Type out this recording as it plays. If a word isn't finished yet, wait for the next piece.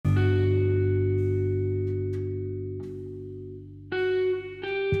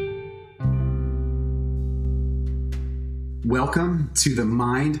Welcome to the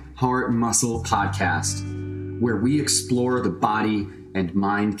Mind, Heart, Muscle podcast, where we explore the body and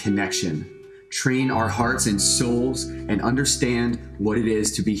mind connection, train our hearts and souls, and understand what it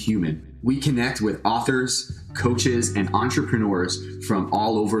is to be human. We connect with authors, coaches, and entrepreneurs from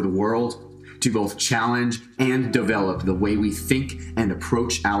all over the world to both challenge and develop the way we think and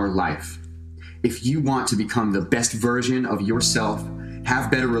approach our life. If you want to become the best version of yourself, have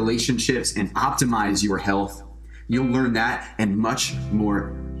better relationships, and optimize your health, you'll learn that and much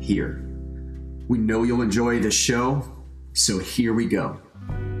more here. We know you'll enjoy the show, so here we go.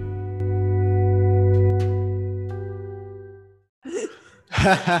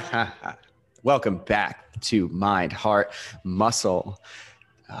 Welcome back to Mind, Heart, Muscle.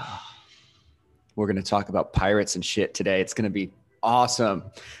 We're going to talk about pirates and shit today. It's going to be awesome.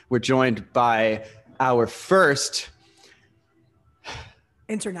 We're joined by our first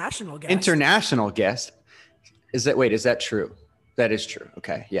international guest. Is that true? That is true.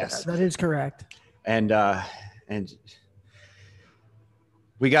 Okay. Yes. That is correct. And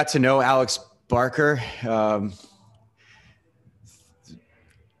we got to know Alex Barker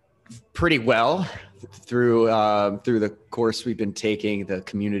pretty well through the course we've been taking, the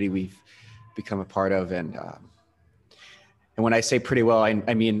community we've become a part of. And when I say pretty well,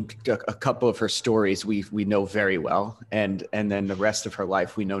 I mean a couple of her stories we know very well. And then the rest of her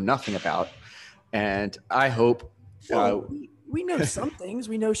life we know nothing about. And I hope we know some things.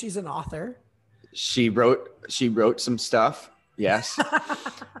 We know she's an author. She wrote some stuff. Yes.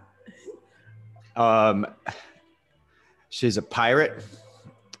 She's a pirate.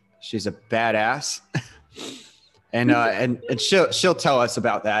 She's a badass. and she'll tell us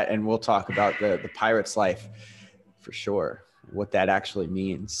about that, and we'll talk about the pirate's life for sure, what that actually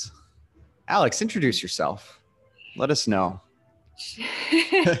means. Alex, introduce yourself. Let us know. Sure.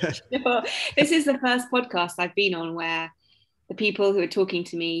 This is the first podcast I've been on where the people who are talking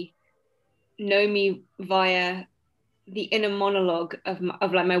to me know me via the inner monologue of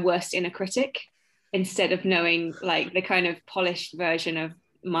like my worst inner critic, instead of knowing like the kind of polished version of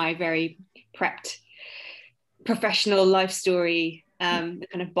my very prepped professional life story, the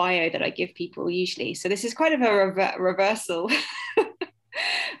kind of bio that I give people usually. So this is quite of a reversal.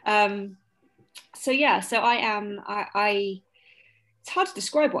 So I it's hard to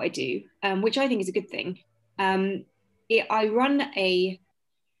describe what I do, which I think is a good thing. I run a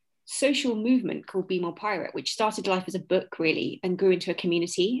social movement called Be More Pirate, which started life as a book really and grew into a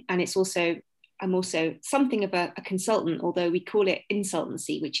community. And I'm also something of a consultant, although we call it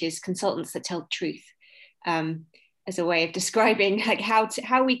insultancy, which is consultants that tell the truth, as a way of describing like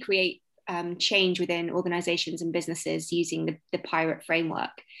how we create change within organizations and businesses using the pirate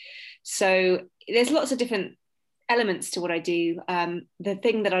framework. So there's lots of different elements to what I do. The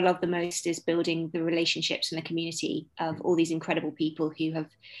thing that I love the most is building the relationships in the community of all these incredible people who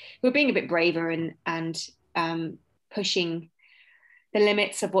are being a bit braver and pushing the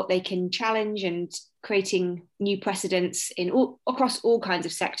limits of what they can challenge and creating new precedents across all kinds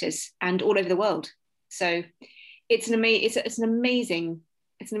of sectors and all over the world. So it's an amazing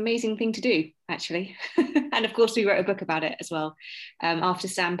thing to do, actually. And of course we wrote a book about it as well, after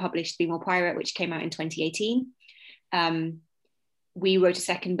Sam published Be More Pirate, which came out in 2018. We wrote a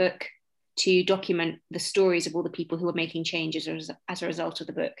second book to document the stories of all the people who were making changes as a result of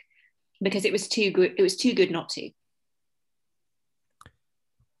the book, because it was too good not to.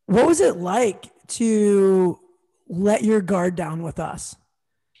 What was it like to let your guard down with us?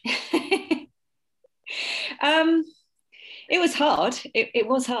 It was hard. It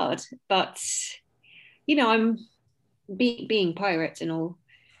was hard, but I'm being pirate and all.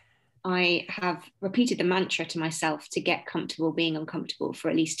 I have repeated the mantra to myself to get comfortable being uncomfortable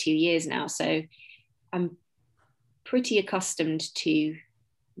for at least 2 years now. So I'm pretty accustomed to,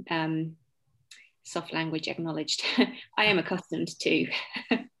 soft language acknowledged. I am accustomed to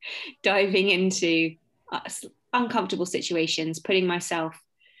diving into uncomfortable situations, putting myself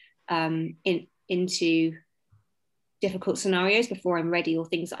into difficult scenarios before I'm ready, or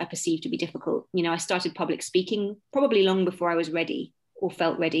things that I perceive to be difficult. I started public speaking probably long before I was ready or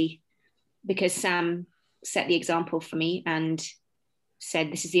felt ready, because Sam set the example for me and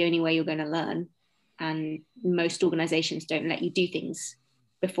said, this is the only way you're going to learn. And most organizations don't let you do things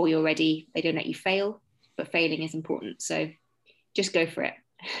before you're ready. They don't let you fail, but failing is important. So just go for it.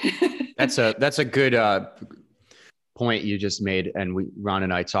 That's a good point you just made. And Ron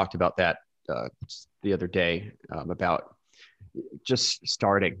and I talked about that the other day, about just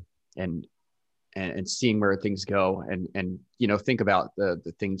starting and seeing where things go, and think about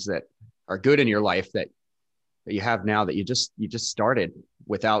the things that are good in your life that you have now, that you just started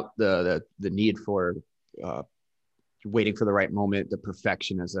without the need for waiting for the right moment, the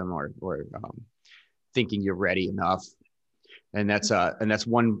perfectionism, or thinking you're ready enough. And that's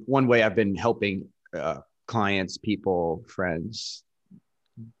one way I've been helping clients, people, friends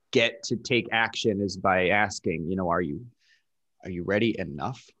get to take action is by asking, are you ready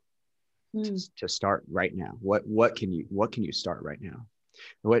enough to start right now? What can you start right now?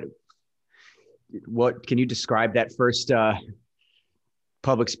 What can you describe that first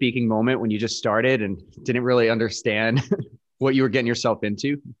public speaking moment when you just started and didn't really understand what you were getting yourself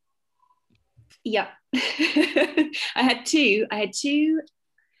into? Yeah. I had two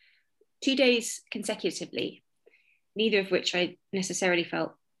days consecutively, neither of which I necessarily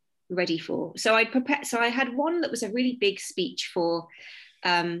felt ready for. So I had one that was a really big speech for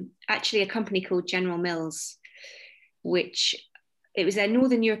actually a company called General Mills, which it was their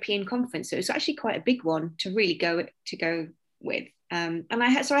Northern European conference. So it was actually quite a big one to really go with. And I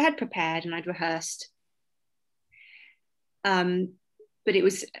had prepared and I'd rehearsed. But it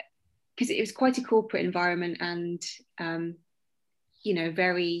was because it was quite a corporate environment and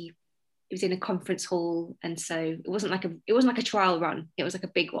it was in a conference hall, and so it wasn't like a trial run. It was like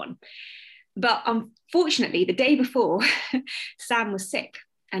a big one. But unfortunately, the day before, Sam was sick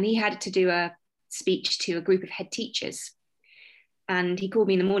and he had to do a speech to a group of head teachers. And he called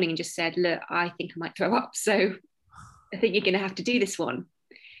me in the morning and just said, "Look, I think I might throw up. So I think you're going to have to do this one.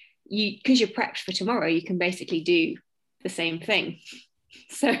 Because you're prepped for tomorrow, you can basically do the same thing."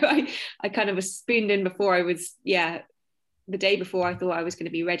 So I kind of was spooned in before I was, the day before I thought I was going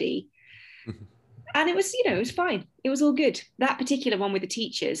to be ready. And it was, it was fine. It was all good. That particular one with the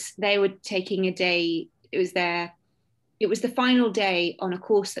teachers, they were taking a day. It was the final day on a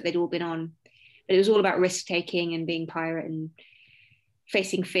course that they'd all been on. But it was all about risk taking and being pirate and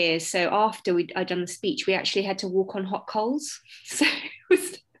facing fears. So after I'd done the speech, we actually had to walk on hot coals. So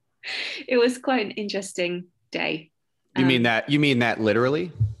it was quite an interesting day. You mean that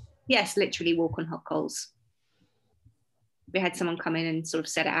literally? Yes, literally walk on hot coals. We had someone come in and sort of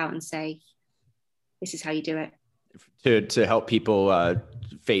set it out and say, "This is how you do it." To help people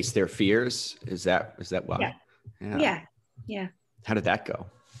face their fears. Is that why? Yeah. How did that go?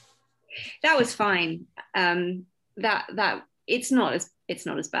 That was fine. That it's not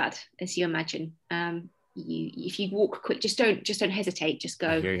as bad as you imagine. If you walk quick, just don't hesitate. Just go.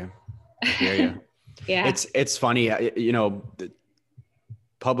 I hear you. Yeah. It's funny.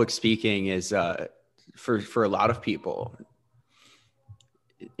 Public speaking is for a lot of people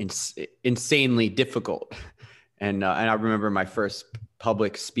insanely difficult. And I remember my first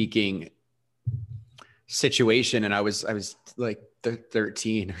public speaking situation, and I was like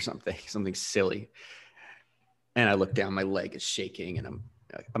 13 or something silly. And I look down, my leg is shaking, and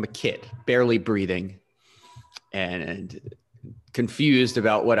I'm a kid, barely breathing, and confused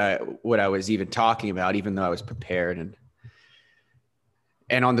about what I was even talking about, even though I was prepared.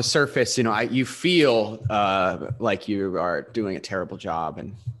 And on the surface, you feel like you are doing a terrible job,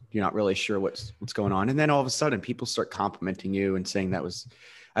 and you're not really sure what's going on. And then all of a sudden, people start complimenting you and saying,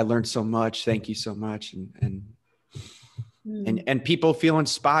 I learned so much. Thank you so much. And people feel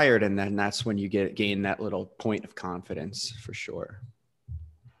inspired. And then that's when you gain that little point of confidence, for sure.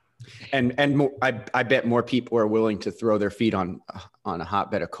 And more, I bet more people are willing to throw their feet on a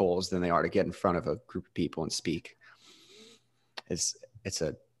hotbed of coals than they are to get in front of a group of people and speak. It's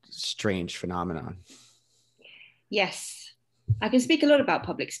a strange phenomenon. Yes. I can speak a lot about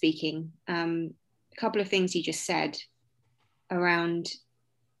public speaking. A couple of things you just said around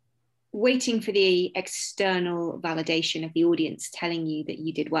waiting for the external validation of the audience telling you that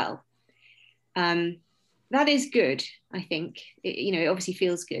you did well. That is good, I think. It obviously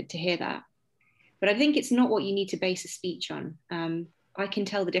feels good to hear that. But I think it's not what you need to base a speech on. I can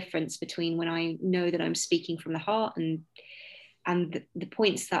tell the difference between when I know that I'm speaking from the heart and the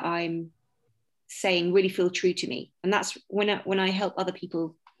points that I'm saying really feel true to me. And that's when I help other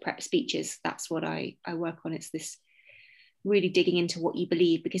people prep speeches, that's what I work on. It's this really digging into what you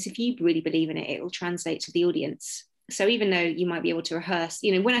believe, because if you really believe in it, it will translate to the audience. So even though you might be able to rehearse,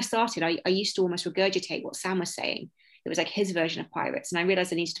 when I started, I used to almost regurgitate what Sam was saying. It was like his version of pirates. And I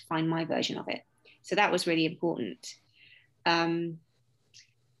realized I needed to find my version of it. So that was really important. And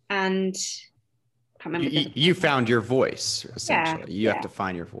I can't remember. You found your voice, essentially. You have to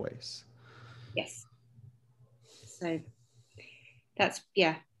find your voice. Yes. So that's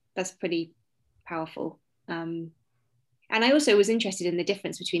pretty powerful. And I also was interested in the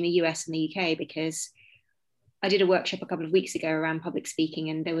difference between the US and the UK, because I did a workshop a couple of weeks ago around public speaking,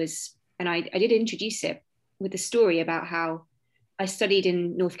 and I did introduce it with a story about how I studied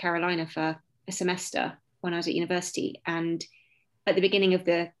in North Carolina for a semester when I was at university. And at the beginning of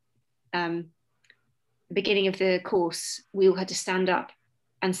the the beginning of the course, we all had to stand up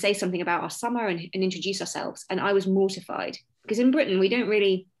and say something about our summer and introduce ourselves. And I was mortified because in Britain, we're not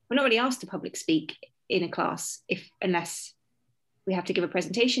really asked to public speak in a class unless we have to give a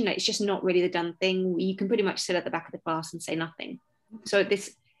presentation. It's just not really the done thing. You can pretty much sit at the back of the class and say nothing. So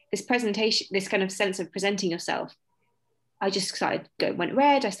this presentation, this kind of sense of presenting yourself, I just went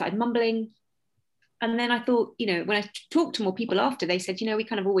red. I started mumbling. And then I thought, when I talked to more people after, they said, we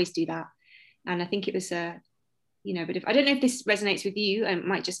kind of always do that. And I think it was but I don't know if this resonates with you, and it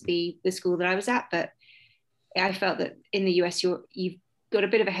might just be the school that I was at, but I felt that in the US, you've got a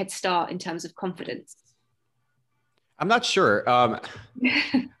bit of a head start in terms of confidence. I'm not sure. I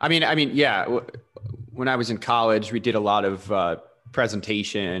mean, yeah. When I was in college, we did a lot of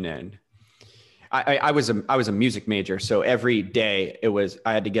presentation, and I was a music major. So every day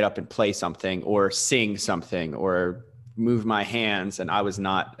I had to get up and play something or sing something or move my hands. And I was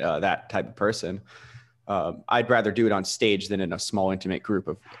not that type of person. I'd rather do it on stage than in a small, intimate group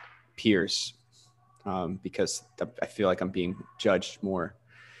of peers, because I feel like I'm being judged more.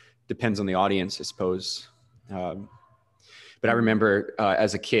 Depends on the audience, I suppose. But I remember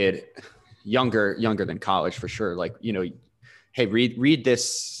as a kid, younger than college for sure, like, hey, read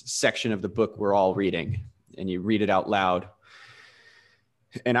this section of the book we're all reading, and you read it out loud.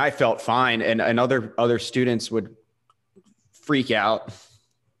 And I felt fine. And other students would freak out.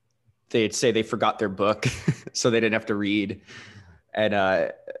 They'd say they forgot their book, so they didn't have to read. And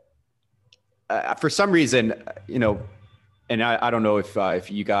for some reason, and I don't know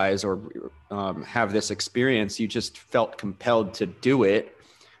if you guys have this experience, you just felt compelled to do it,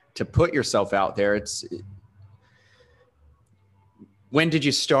 to put yourself out there. When did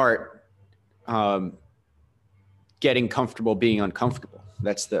you start getting comfortable being uncomfortable?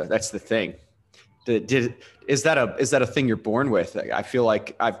 That's the thing. Is that a thing you're born with? I feel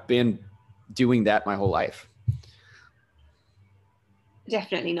like I've been doing that my whole life.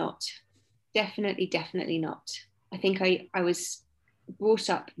 Definitely not. Definitely not. I think I was brought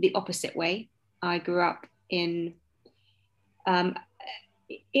up the opposite way. I grew up in a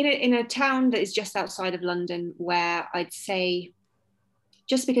town that is just outside of London, where I'd say,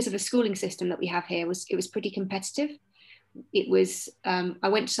 just because of the schooling system that we have here, it was pretty competitive. It was, I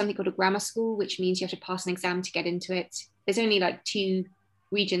went to something called a grammar school, which means you have to pass an exam to get into it. There's only like 2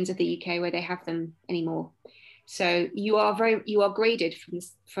 regions of the UK where they have them anymore. So you are graded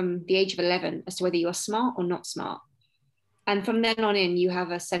from the age of 11 as to whether you are smart or not smart. And from then on in, you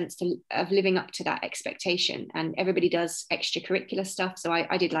have a sense of living up to that expectation. And everybody does extracurricular stuff. So I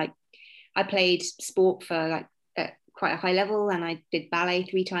played sport for like at quite a high level, and I did ballet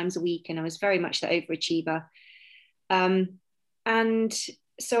 3 times a week, and I was very much the overachiever. And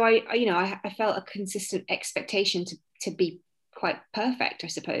so I felt a consistent expectation to be quite perfect, I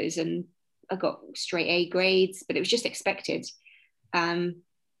suppose. And I got straight A grades, but it was just expected. And,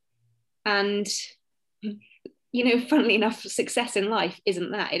 funnily enough, success in life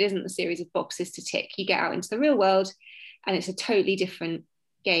isn't that. It isn't a series of boxes to tick. You get out into the real world, and it's a totally different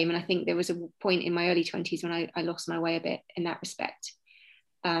game. And I think there was a point in my early 20s when I lost my way a bit in that respect.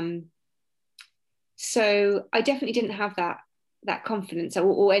 So I definitely didn't have that confidence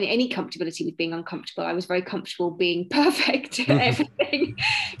or any comfortability with being uncomfortable. I was very comfortable being perfect at everything.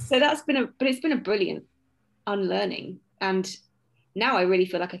 So it's been a brilliant unlearning. And now I really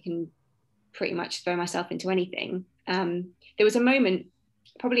feel like I can pretty much throw myself into anything. There was a moment,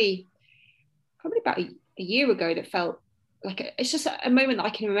 probably about a year ago, that felt like it's just a moment that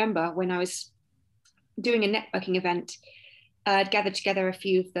I can remember when I was doing a networking event. I'd gathered together a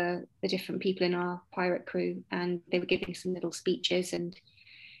few of the different people in our pirate crew, and they were giving some little speeches. And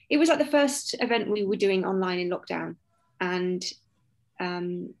it was like the first event we were doing online in lockdown. And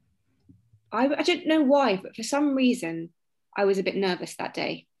I don't know why, but for some reason, I was a bit nervous that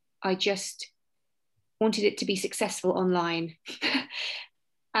day. I just wanted it to be successful online.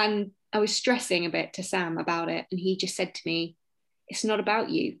 And I was stressing a bit to Sam about it. And he just said to me, "It's not about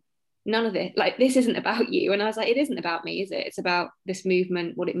you. None of it, like, this isn't about you." And I was like, it isn't about me, is it? It's about this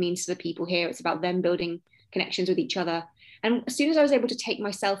movement, what it means to the people here. It's about them building connections with each other. And as soon as I was able to take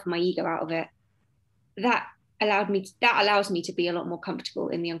myself and my ego out of it, that allows me to be a lot more comfortable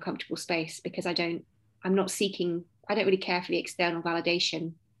in the uncomfortable space, because I don't really care for the external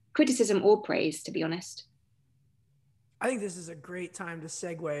validation, criticism or praise, to be honest. I think this is a great time to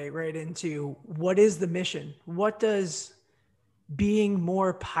segue right into, what is the mission? What does being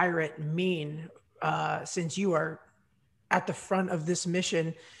more pirate mean, since you are at the front of this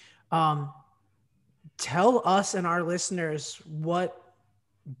mission? Tell us and our listeners what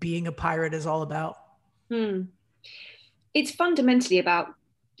being a pirate is all about. It's fundamentally about,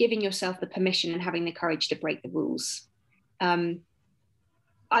 giving yourself the permission and having the courage to break the rules.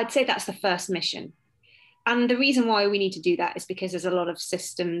 I'd say that's the first mission. And the reason why we need to do that is because there's a lot of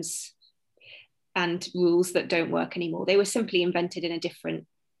systems and rules that don't work anymore. They were simply invented in a different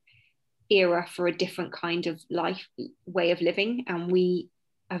era for a different kind of life, way of living. And we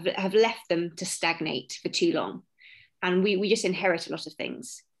have left them to stagnate for too long. And we just inherit a lot of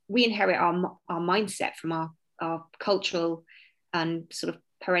things. We inherit our mindset from our cultural and sort of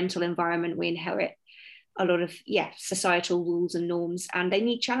parental environment. We inherit a lot of societal rules and norms, and they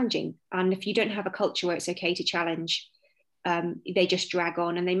need challenging. And if you don't have a culture where it's okay to challenge, they just drag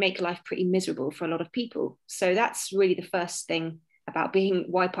on and they make life pretty miserable for a lot of people. So that's really the first thing about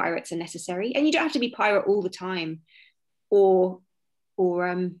why pirates are necessary. And you don't have to be pirate all the time or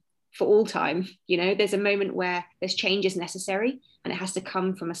for all time. You know, there's a moment where there's change is necessary, and it has to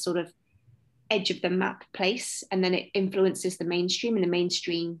come from a sort of edge of the map place, and then it influences the mainstream, and the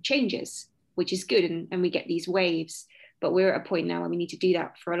mainstream changes, which is good, and we get these waves. But we're at a point now where we need to do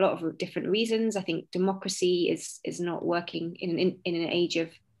that for a lot of different reasons. I think democracy is not working in an age of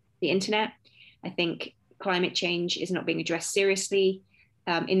the internet. I think climate change is not being addressed seriously.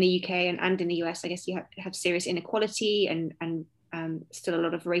 In the UK and in the US, I guess you have serious inequality and still a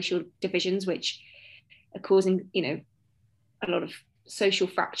lot of racial divisions, which are causing, you know, a lot of social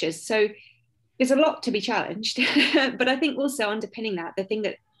fractures. So there's a lot to be challenged. But I think also underpinning that, the thing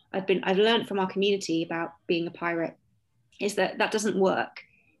that I've learned from our community about being a pirate is that doesn't work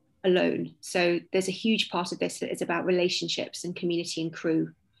alone. So there's a huge part of this that is about relationships and community and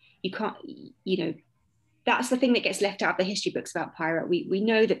crew. You can't, you know, that's the thing that gets left out of the history books about pirate. We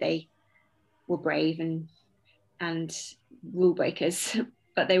know that they were brave and rule breakers,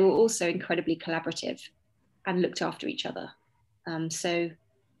 but they were also incredibly collaborative and looked after each other. So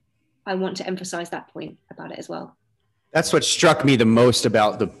I want to emphasize that point about it as well. That's what struck me the most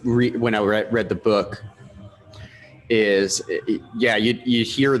about when I read the book is, you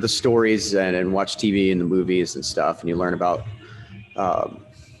hear the stories and watch TV and the movies and stuff, and you learn about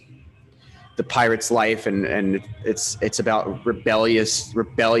the pirate's life, and it's about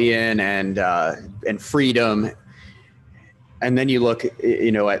rebellion and freedom. And then you look,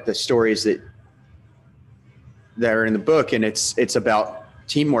 you know, at the stories that are in the book, and it's about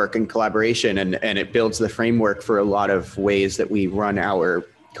teamwork and collaboration, and it builds the framework for a lot of ways that we run our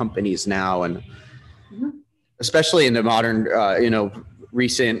companies now. And especially in the modern,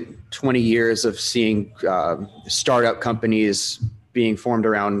 recent 20 years of seeing startup companies being formed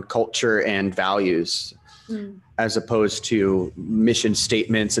around culture and values, as opposed to mission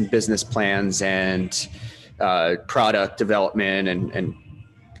statements and business plans and product development and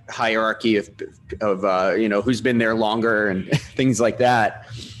hierarchy of who's been there longer and things like that.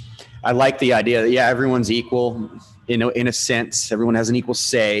 I like the idea that everyone's equal, in a sense. Everyone has an equal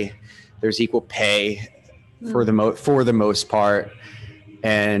say. There's equal pay for the most part,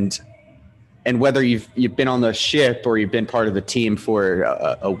 and whether you've been on the ship or you've been part of the team for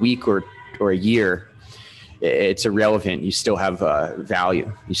a week or a year, it's irrelevant. You still have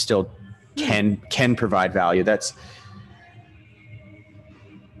value. You still can provide value. That's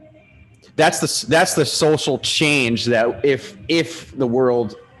the social change that if the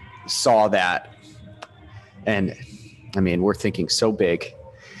world saw that, and I mean, we're thinking so big,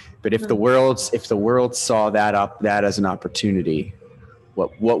 but if the world saw that as an opportunity,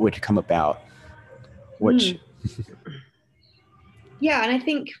 what would come about? Yeah, and I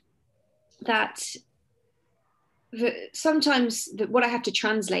think that sometimes what I have to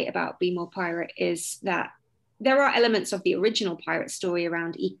translate about Be More Pirate is that there are elements of the original pirate story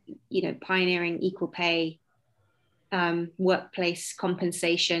around, pioneering equal pay, workplace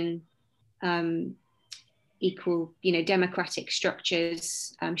compensation, equal, democratic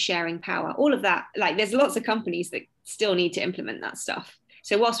structures, sharing power, all of that. Like, there's lots of companies that still need to implement that stuff.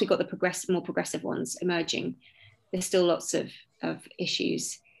 So whilst we've got the more progressive ones emerging, there's still lots of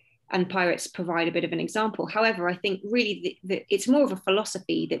issues, and pirates provide a bit of an example. However, I think really it's more of a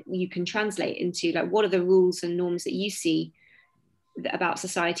philosophy that you can translate into, like, what are the rules and norms that you see about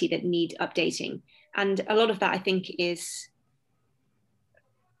society that need updating? And a lot of that, I think, is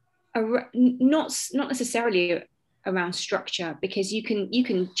not necessarily around structure, because you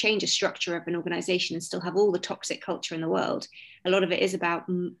can change a structure of an organization and still have all the toxic culture in the world. A lot of it is about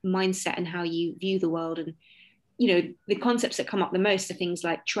mindset and how you view the world. And the concepts that come up the most are things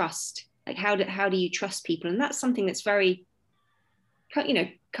like trust. Like, how do you trust people? And that's something that's very,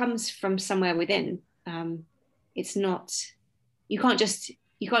 comes from somewhere within. It's not, you can't just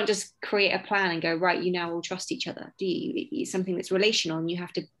create a plan and go, right, you now all trust each other, do you? It's something that's relational, and you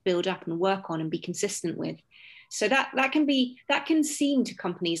have to build up and work on and be consistent with. So that can seem to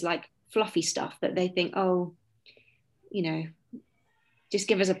companies like fluffy stuff that they think, oh, just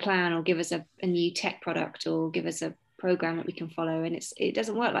give us a plan or give us a new tech product or give us a program that we can follow. And it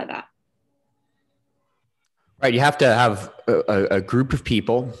doesn't work like that. Right. You have to have a group of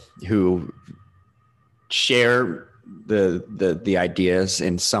people who share the ideas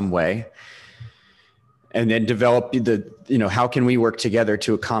in some way, and then develop how can we work together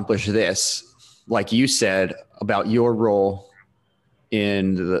to accomplish this? Like you said about your role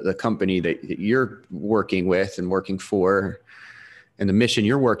in the company that you're working with and working for, and the mission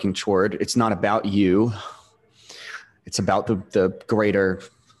you're working toward. It's not about you. It's about the greater,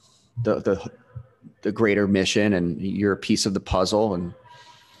 the greater mission, and you're a piece of the puzzle. And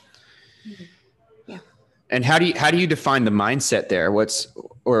yeah. And how do you define the mindset there?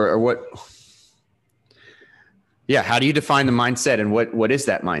 How do you define the mindset, and what is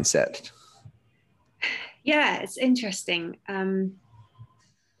that mindset? Yeah, it's interesting.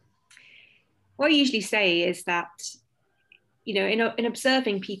 What I usually say is that, in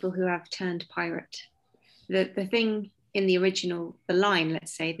observing people who have turned pirate, the thing in the original, the line,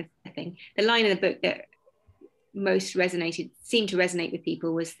 let's say, the line in the book that most seemed to resonate with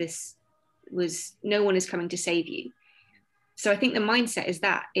people was no one is coming to save you. So I think the mindset is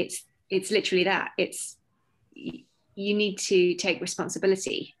that it's literally that. It's, you need to take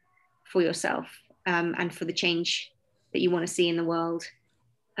responsibility for yourself, and for the change that you want to see in the world,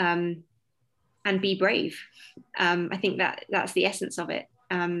 and be brave. I think that's the essence of it.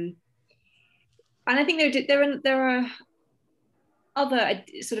 And I think there are other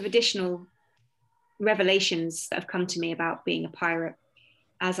sort of additional revelations that have come to me about being a pirate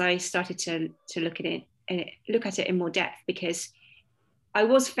as I started to look at it in more depth, because I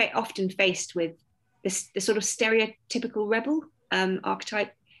was often faced with the sort of stereotypical rebel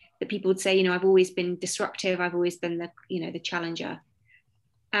archetype that people would say, I've always been disruptive, I've always been the challenger.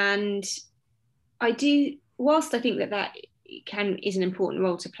 And whilst I think that is an important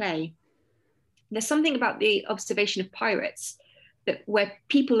role to play, there's something about the observation of pirates where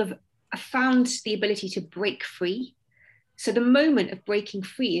people have found the ability to break free. So the moment of breaking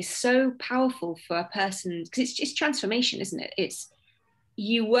free is so powerful for a person, because it's transformation, isn't it? It's,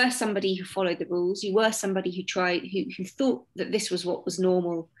 you were somebody who followed the rules, you were somebody who thought that this was what was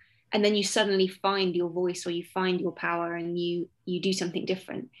normal, and then you suddenly find your voice, or you find your power, and you do something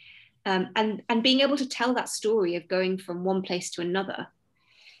different. And being able to tell that story of going from one place to another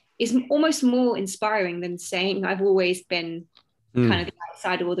is almost more inspiring than saying I've always been kind of the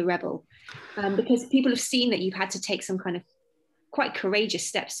outsider or the rebel, because people have seen that you've had to take some kind of quite courageous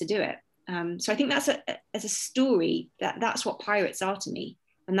steps to do it. So I think that's as a story, that's what pirates are to me,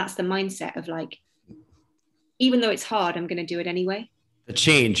 and that's the mindset of like, even though it's hard, I'm going to do it anyway. The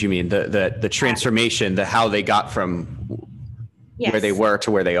change, you mean the transformation, how they got from where they were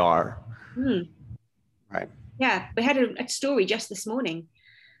to where they are. Right. Yeah, we had a story just this morning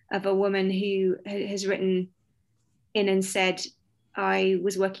of a woman who has written in and said, I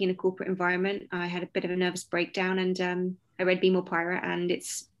was working in a corporate environment, I had a bit of a nervous breakdown, and I read Be More Pirate, and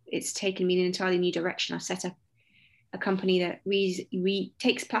it's taken me in an entirely new direction. I've set up a company that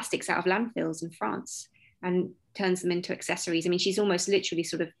takes plastics out of landfills in France and turns them into accessories. I mean, she's almost literally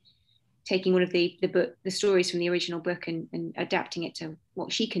sort of taking one of the stories from the original book and adapting it to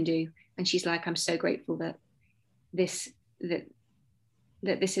what she can do. And she's like, I'm so grateful that this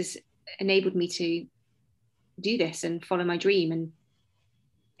has enabled me to do this and follow my dream. And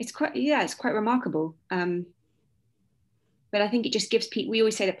it's quite remarkable. But I think it just gives people, we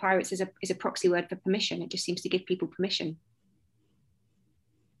always say that pirates is a proxy word for permission. It just seems to give people permission.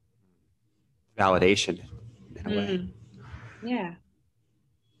 Validation in a way. Yeah.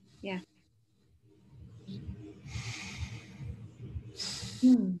 Yeah.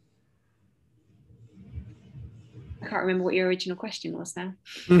 I can't remember what your original question was now.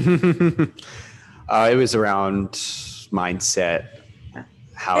 It was around mindset.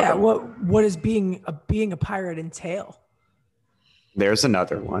 What does being a pirate entail? There's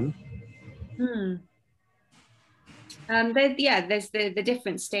another one. There's the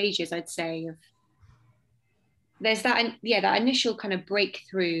different stages, I'd say. There's that initial kind of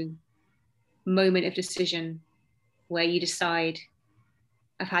breakthrough moment of decision where you decide,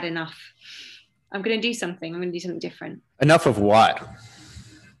 I've had enough. I'm going to do something. I'm going to do something different. Enough of what?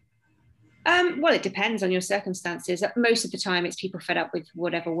 Well, it depends on your circumstances. Most of the time, it's people fed up with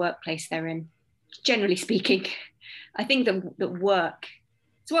whatever workplace they're in. Generally speaking, I think that work.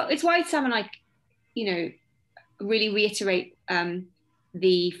 It's why Sam and I, really reiterate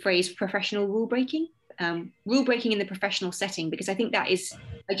the phrase professional rule breaking. Rule breaking in the professional setting, because I think I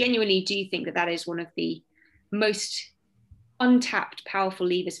genuinely do think that is one of the most untapped, powerful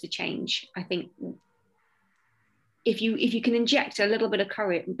levers for change. I think if you can inject a little bit of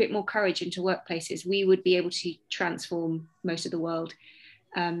courage, a bit more courage into workplaces, we would be able to transform most of the world.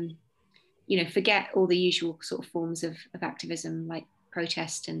 Forget all the usual sort of forms of activism like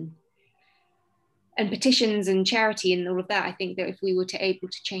protest and petitions and charity and all of that. I think that if we were able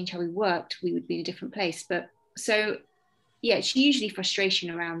to change how we worked, we would be in a different place. But so, yeah, it's usually frustration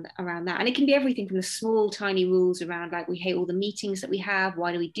around that. And it can be everything from the small, tiny rules around, like, we hate all the meetings that we have.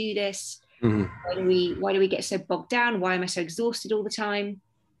 Why do we do this? Mm-hmm. Why do we get so bogged down? Why am I so exhausted all the time?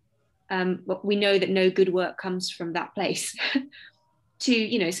 But we know that no good work comes from that place.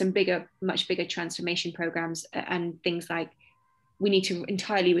 To, some much bigger transformation programs and things like, we need to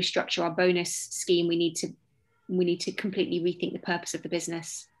entirely restructure our bonus scheme. We need to completely rethink the purpose of the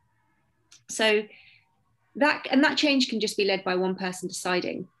business. So that change can just be led by one person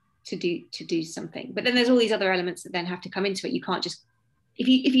deciding to do something. But then there's all these other elements that then have to come into it. You can't just, if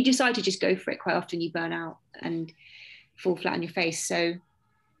you decide to just go for it, quite often you burn out and fall flat on your face. So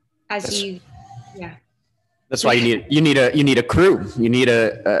that's why you need a crew.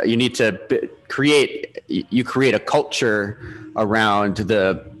 You create a culture around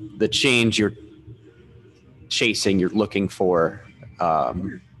the change you're chasing, you're looking for.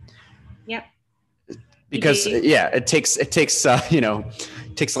 Yep. Because it takes a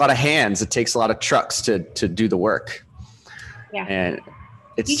lot of hands. It takes a lot of trucks to do the work. Yeah. And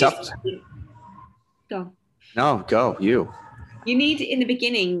it's tough. Go. No, go you. You need, in the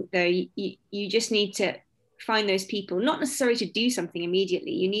beginning though, you just need to find those people, not necessarily to do something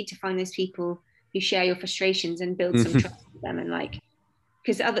immediately. You need to find those people who share your frustrations and build some trust with them, and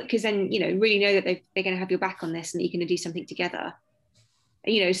because then really know that they're going to have your back on this and that you're going to do something together.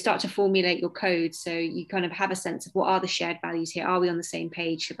 Start to formulate your code so you kind of have a sense of what are the shared values here. Are we on the same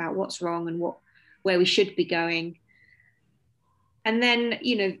page about what's wrong and where we should be going? And then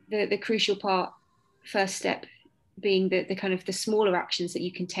the crucial part, first step, being the kind of the smaller actions that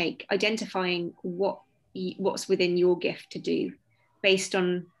you can take, identifying what's within your gift to do based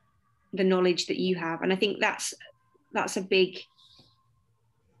on the knowledge that you have. And I think that's a big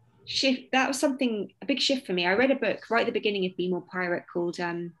shift. That was a big shift for me. I read a book right at the beginning of Be More Pirate called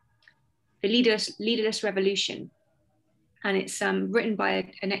The Leaderless Revolution. And it's written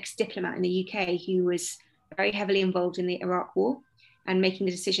by an ex-diplomat in the UK who was very heavily involved in the Iraq War and making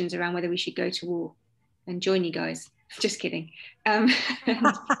the decisions around whether we should go to war and join you guys. Just kidding.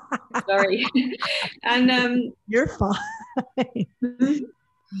 Sorry. And you're fine.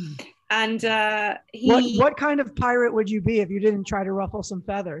 And what kind of pirate would you be if you didn't try to ruffle some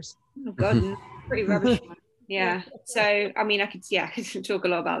feathers? Oh God, pretty rubbish one. Yeah. So I mean, I could talk a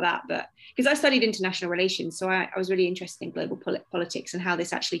lot about that, but because I studied international relations, so I was really interested in global politics and how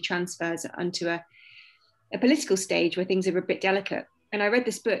this actually transfers onto a political stage where things are a bit delicate. And I read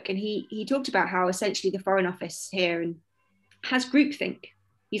this book, and he talked about how essentially the Foreign Office here has groupthink.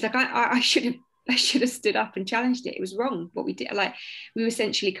 He's like, I should have stood up and challenged it. It was wrong what we did. Like, we were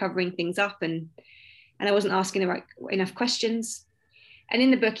essentially covering things up, and I wasn't asking the right enough questions. And in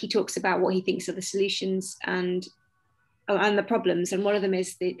the book, he talks about what he thinks are the solutions and the problems. And one of them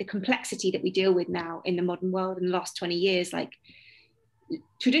is the complexity that we deal with now in the modern world in the last 20 years. Like,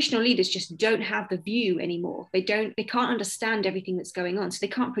 traditional leaders just don't have the view anymore. They can't understand everything that's going on. So they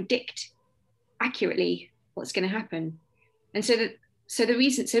can't predict accurately what's going to happen. And so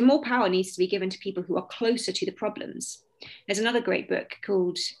more power needs to be given to people who are closer to the problems. There's another great book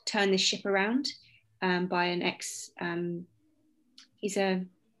called Turn This Ship Around by an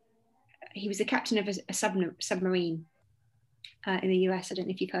he was the captain of a submarine in the US. I don't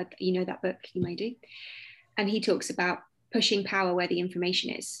know if you know that book, you may do. And he talks about pushing power where the information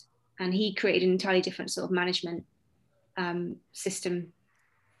is. And he created an entirely different sort of management system,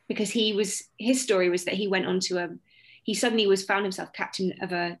 because his story was that he went on to he suddenly found himself captain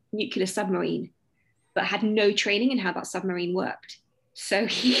of a nuclear submarine, but had no training in how that submarine worked. So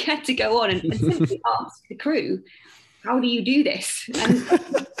he had to go on and simply ask the crew, how do you do this? And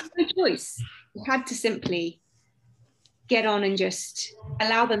no choice. He had to simply get on and just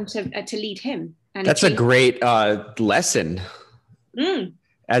allow them to lead him. And that's a great lesson.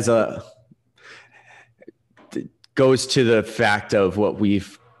 Goes to the fact of what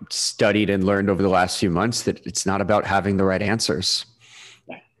we've studied and learned over the last few months, that it's not about having the right answers.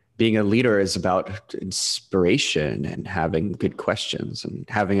 Yeah. Being a leader is about inspiration and having good questions and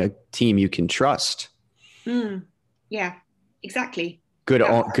having a team you can trust. Yeah, exactly. Good.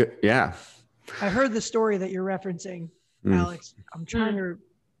 Yeah. I heard the story that you're referencing, Alex. I'm trying to.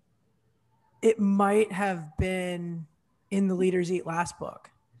 It might have been in the Leaders Eat Last book.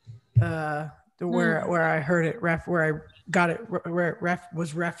 where I heard it where I got it where it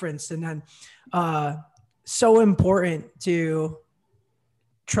was referenced. And then so important to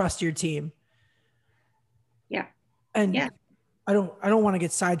trust your team. Yeah. And yeah. I don't want to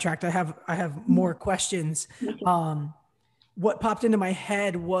get sidetracked. I have more questions. What popped into my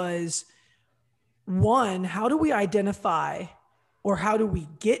head was, one, how do we identify, or how do we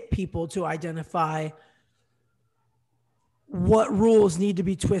get people to identify what rules need to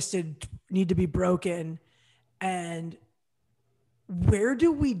be twisted, need to be broken, and where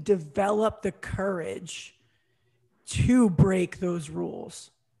do we develop the courage to break those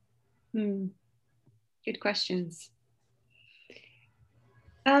rules? Good questions.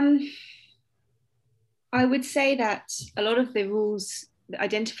 I would say that a lot of the rules,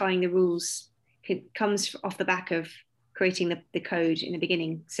 identifying the rules, comes off the back of creating the code in the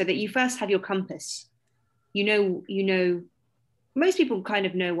beginning, so that you first have your compass. You know, most people kind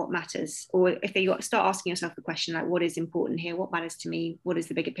of know what matters, or if they start asking yourself the question, like, what is important here? What matters to me? What is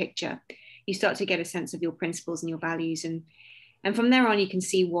the bigger picture? You start to get a sense of your principles and your values. And from there on, you can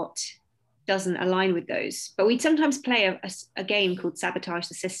see what doesn't align with those. But we sometimes play a game called Sabotage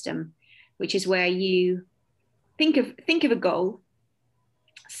the System, which is where you think of a goal.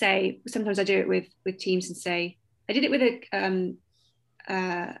 Say, sometimes I do it with teams, and say, I did it with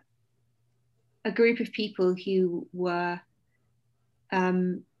a group of people who were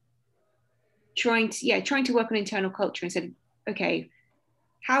trying to work on internal culture, and said, okay,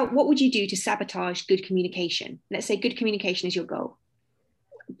 what would you do to sabotage good communication? Let's say good communication is your goal.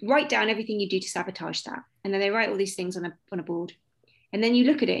 Write down everything you do to sabotage that. And then they write all these things on a board. And then you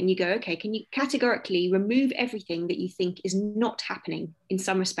look at it and you go, okay, can you categorically remove everything that you think is not happening in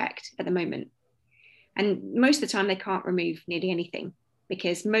some respect at the moment? And most of the time they can't remove nearly anything,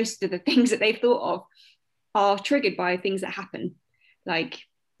 because most of the things that they've thought of are triggered by things that happen, like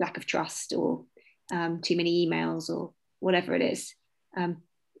lack of trust, or too many emails, or whatever it is,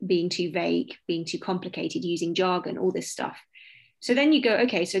 being too vague, being too complicated, using jargon, all this stuff. So then you go,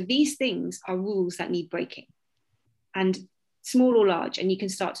 okay, so these things are rules that need breaking, and small or large, and you can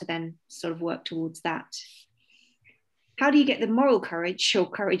start to then sort of work towards that. How do you get the moral courage, or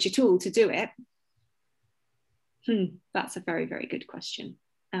courage at all, to do it? That's a very, very good question.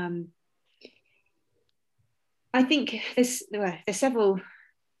 I think there's several.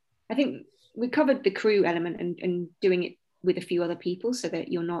 I think we covered the crew element and doing it with a few other people, so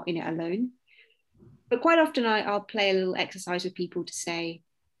that you're not in it alone. But quite often I'll play a little exercise with people to say,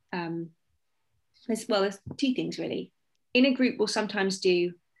 there's two things really. In a group, we'll sometimes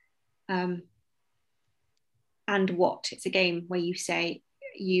do and what. It's a game where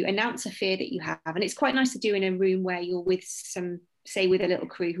you announce a fear that you have. And it's quite nice to do in a room where you're with with a little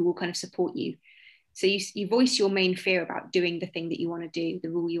crew who will kind of support you. So you voice your main fear about doing the thing that you want to do, the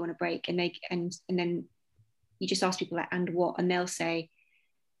rule you want to break. And then you just ask people, like, and what? And they'll say,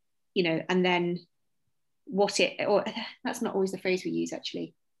 and then or that's not always the phrase we use,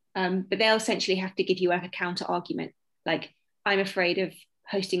 actually. But they'll essentially have to give you like a counter argument. Like, I'm afraid of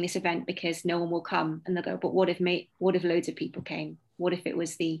hosting this event because no one will come. And they'll go, but what if loads of people came? What if it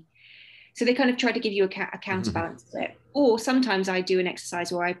was so they kind of try to give you a counterbalance to it. Or sometimes I do an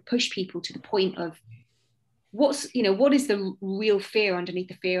exercise where I push people to the point of what is the real fear underneath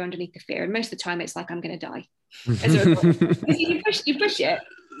the fear underneath the fear. And most of the time it's like, I'm going to die. You push it.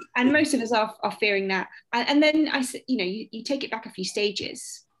 And most of us are fearing that. And then I said, you take it back a few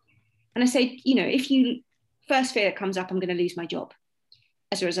stages. And I say, if you first fear that comes up, I'm going to lose my job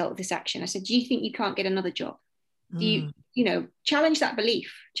as a result of this action. I said, do you think you can't get another job? Do you, challenge that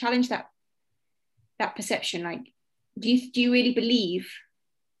belief, challenge that perception? Like, do you really believe?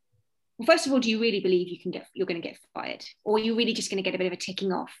 Well, first of all, do you really believe you're going to get fired, or are you really just going to get a bit of a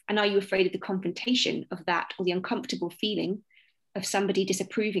ticking off? And are you afraid of the confrontation of that, or the uncomfortable feeling of somebody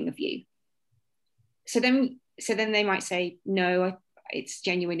disapproving of you? So then they might say, no, it's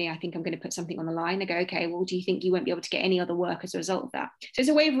genuinely, I think I'm going to put something on the line. I go, okay, well, do you think you won't be able to get any other work as a result of that? So it's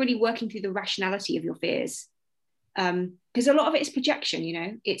a way of really working through the rationality of your fears. Because a lot of it is projection,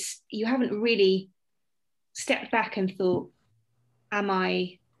 you haven't really stepped back and thought, am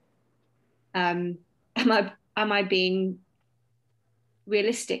I being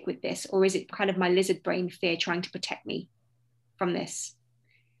realistic with this, or is it kind of my lizard brain fear trying to protect me from this?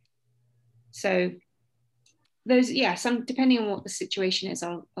 So those, depending on what the situation is,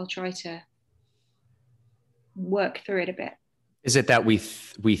 I'll try to work through it a bit. Is it that we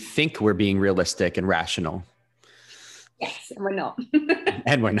think we're being realistic and rational? Yes, and we're not.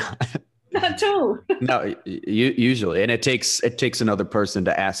 And we're not. Not at all. No, usually, and it takes another person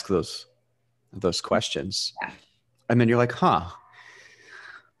to ask those questions, and then you're like, huh.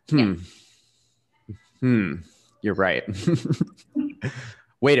 You're right.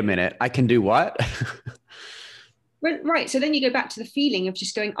 Wait a minute. I can do what? Right. So then you go back to the feeling of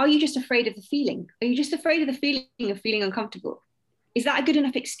just going, are you just afraid of the feeling? Are you just afraid of the feeling of feeling uncomfortable? Is that a good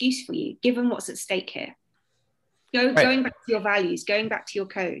enough excuse for you, given what's at stake here? Going back to your values, going back to your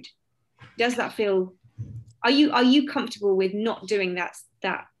code. Does that feel, are you comfortable with not doing that,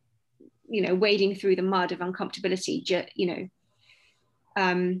 wading through the mud of uncomfortability,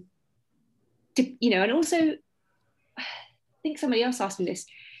 and also, I think somebody else asked me this.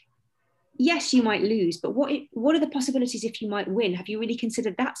 Yes, you might lose, but what are the possibilities if you might win? Have you really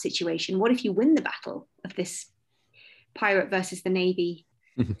considered that situation? What if you win the battle of this pirate versus the Navy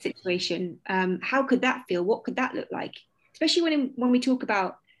situation? How could that feel? What could that look like? Especially when we talk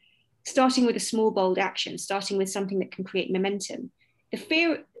about starting with a small, bold action, starting with something that can create momentum. The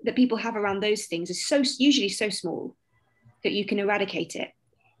fear that people have around those things is usually so small that you can eradicate it.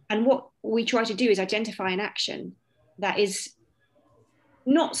 And what we try to do is identify an action that is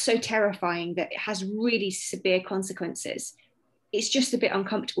not so terrifying that it has really severe consequences. It's just a bit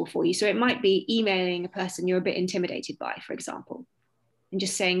uncomfortable for you. So it might be emailing a person you're a bit intimidated by, for example, and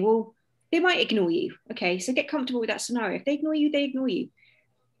just saying, well, they might ignore you. Okay, so get comfortable with that scenario. If they ignore you, they ignore you.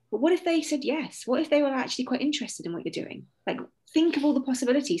 But what if they said yes? What if they were actually quite interested in what you're doing? Like, think of all the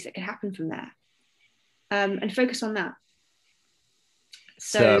possibilities that could happen from there, and focus on that.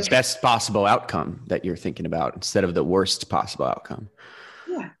 So the best possible outcome that you're thinking about instead of the worst possible outcome.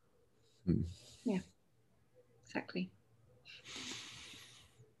 Yeah. Yeah, exactly.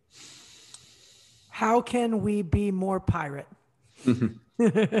 How can we be more pirate? Depends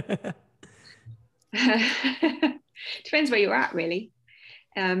where you're at, really.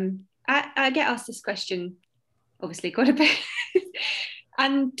 I get asked this question, obviously, quite a bit.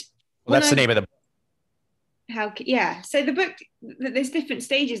 And that's the name of the book. So the book, there's different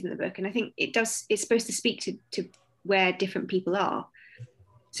stages in the book, and I think it's supposed to speak to where different people are.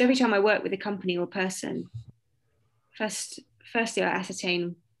 So every time I work with a company or person, firstly I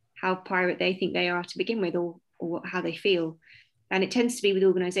ascertain how pirate they think they are to begin with, or how they feel. And it tends to be with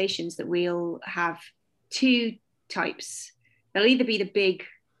organizations that we'll have two types. They'll either be the big,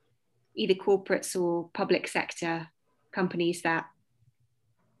 either corporates or public sector companies that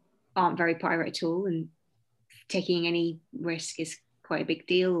aren't very pirate at all, and taking any risk is quite a big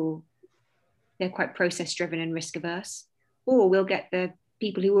deal, or they're quite process driven and risk averse. Or we'll get the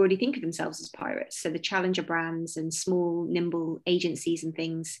people who already think of themselves as pirates, so the challenger brands and small nimble agencies and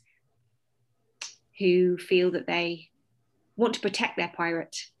things, who feel that they want to protect their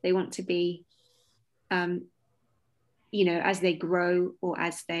pirate. They want to be, as they grow, or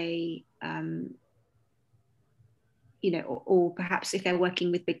as they or perhaps if they're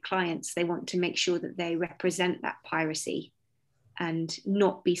working with big clients, they want to make sure that they represent that piracy and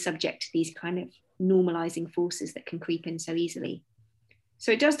not be subject to these kind of normalizing forces that can creep in so easily.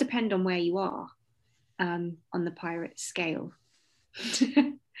 So it does depend on where you are on the pirate scale.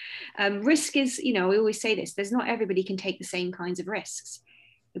 Risk is, we always say this, not everybody can take the same kinds of risks.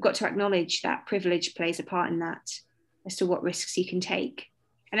 You've got to acknowledge that privilege plays a part in that, as to what risks you can take.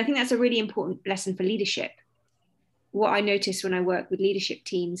 And I think that's a really important lesson for leadership. What I notice when I work with leadership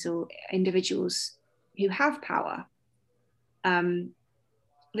teams or individuals who have power,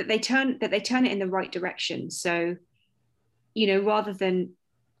 that they turn it in the right direction. So, rather than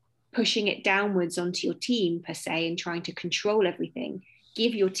pushing it downwards onto your team per se and trying to control everything,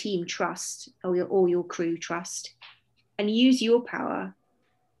 give your team trust, or your crew trust, and use your power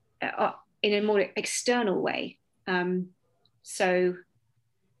in a more external way. So,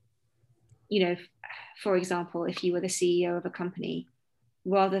 for example, if you were the CEO of a company,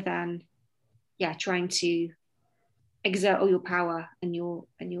 rather than trying to exert all your power and all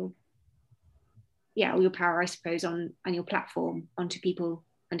your power, I suppose, on your platform onto people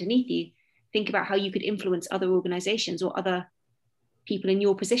underneath you, think about how you could influence other organizations or other people in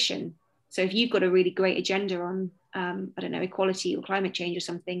your position. So if you've got a really great agenda on equality or climate change or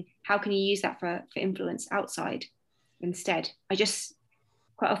something, how can you use that for influence outside instead? I just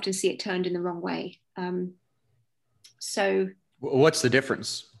quite often see it turned in the wrong way. So what's the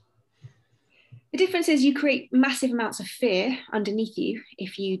difference? The difference is you create massive amounts of fear underneath you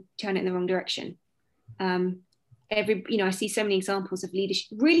if you turn it in the wrong direction. I see so many examples of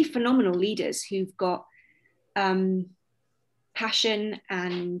leadership, really phenomenal leaders who've got passion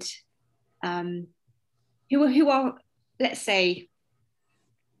and who are, let's say,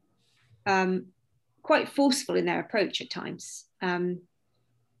 quite forceful in their approach at times,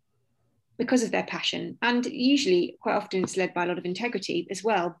 because of their passion, and usually quite often it's led by a lot of integrity as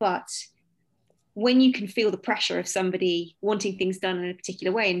well. But when you can feel the pressure of somebody wanting things done in a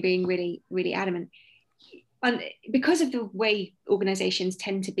particular way and being really, really adamant, and because of the way organizations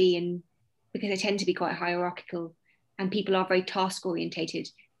tend to be, and because they tend to be quite hierarchical and people are very task orientated,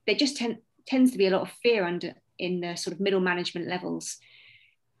 there just tends to be a lot of fear in the sort of middle management levels.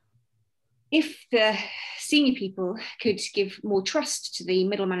 If the senior people could give more trust to the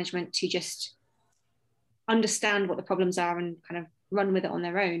middle management to just understand what the problems are and kind of run with it on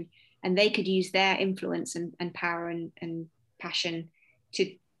their own, and they could use their influence and power and passion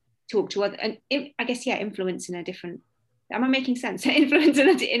to talk to other, and I guess, influence in a different, am I making sense? Influence in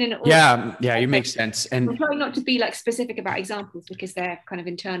an yeah, you make sense. And I'm trying not to be like specific about examples because they're kind of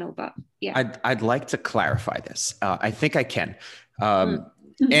internal, but yeah. I'd like to clarify this. I think I can,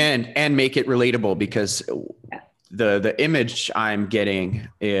 and make it relatable, because the image I'm getting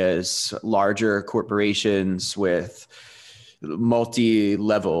is larger corporations with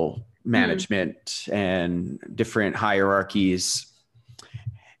multi-level management and different hierarchies.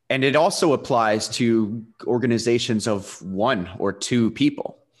 And it also applies to organizations of 1 or 2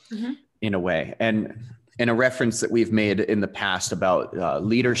 people in a way. And a reference that we've made in the past about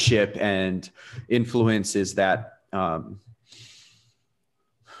leadership and influence is that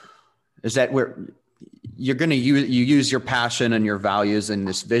where you're going to use your passion and your values and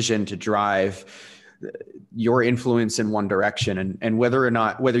this vision to drive your influence in one direction. And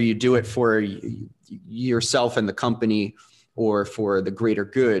whether you do it for yourself and the company or for the greater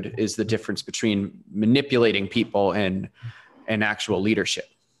good is the difference between manipulating people and actual leadership.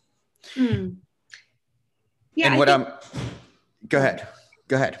 Yeah. And go ahead.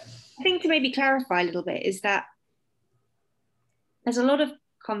 I think to maybe clarify a little bit is that there's a lot of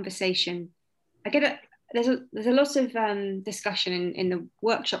conversation. There's a lot of discussion in the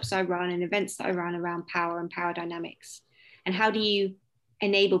workshops I run and events that I run around power and power dynamics, and how do you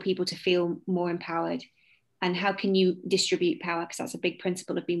enable people to feel more empowered, and how can you distribute power, because that's a big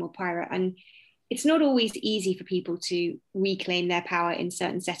principle of Be More Pirate. And it's not always easy for people to reclaim their power in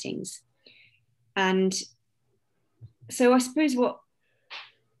certain settings. And so I suppose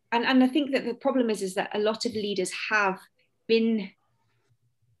and I think that the problem is that a lot of leaders have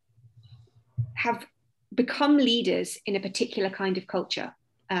become leaders in a particular kind of culture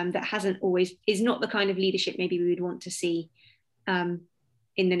that is not the kind of leadership maybe we would want to see in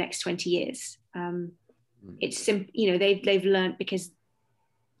the next 20 years. It's they've learned because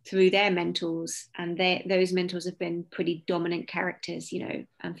through their mentors, and those mentors have been pretty dominant characters.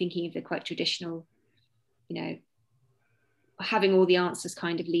 I'm thinking of the quite traditional, having all the answers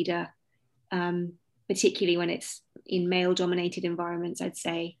kind of leader, particularly when it's in male dominated environments, I'd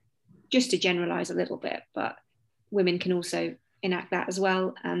say, just to generalize a little bit, but women can also enact that as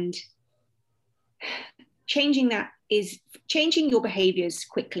well. And changing your behaviors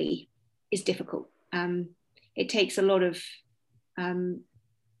quickly is difficult. It takes a lot of,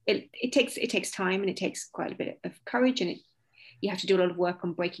 it takes time, and it takes quite a bit of courage, and you have to do a lot of work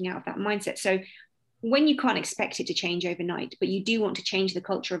on breaking out of that mindset. So when you can't expect it to change overnight, but you do want to change the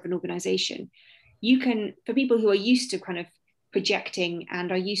culture of an organization, you can, for people who are used to kind of projecting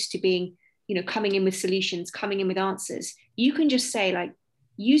and are used to being, coming in with solutions, coming in with answers, you can just say, like,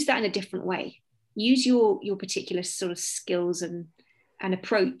 use that in a different way. Use your particular sort of skills and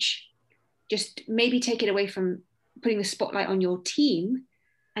approach. Just maybe take it away from putting the spotlight on your team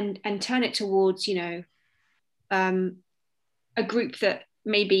and turn it towards, a group that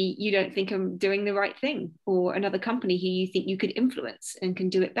maybe you don't think are doing the right thing, or another company who you think you could influence and can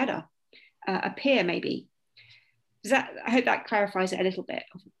do it better. A peer maybe. I hope that clarifies it a little bit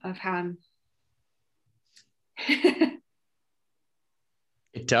of how I'm.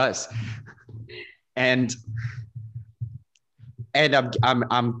 It does. And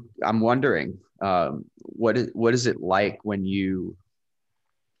I'm wondering, what is it like when you,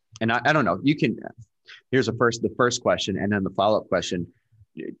 and I don't know, you can, here's the first question, and then the follow-up question.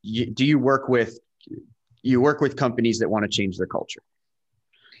 Do you work with companies that want to change their culture?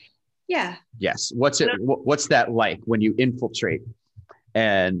 Yeah. Yes. What's that like when you infiltrate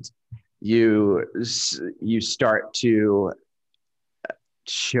and you start to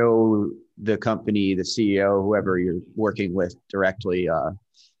show the company, the CEO, whoever you're working with directly, a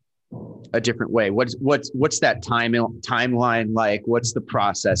different way? What's that timeline like? What's the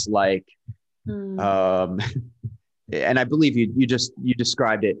process like? And I believe you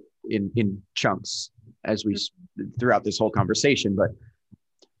described it in chunks as we throughout this whole conversation, but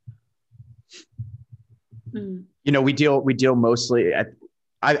we deal mostly at.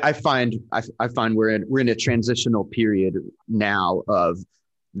 I find we're in a transitional period now of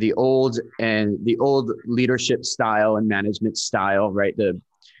the old leadership style and management style, right? The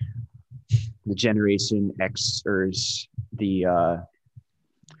Generation Xers, the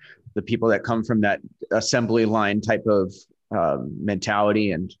the people that come from that assembly line type of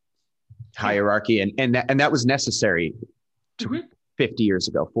mentality and hierarchy, and that was necessary 50 years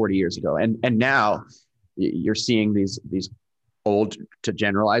ago, 40 years ago, and now you're seeing these to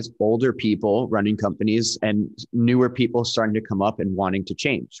generalize, older people running companies and newer people starting to come up and wanting to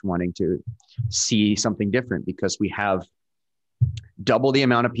change, wanting to see something different, because we have double the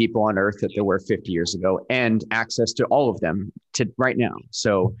amount of people on earth that there were 50 years ago and access to all of them to right now.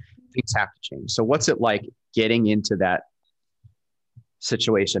 So things have to change. So what's it like getting into that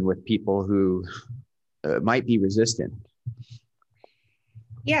situation with people who might be resistant?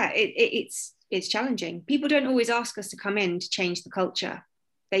 Yeah, it's challenging. People don't always ask us to come in to change the culture.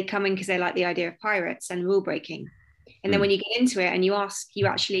 They come in because they like the idea of pirates and rule breaking. And then when you get into it and you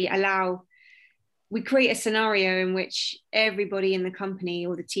actually allow, we create a scenario in which everybody in the company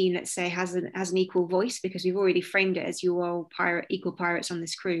or the team, let's say, has an equal voice, because we've already framed it as you're all equal pirates on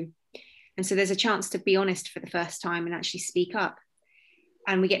this crew. And so there's a chance to be honest for the first time and actually speak up.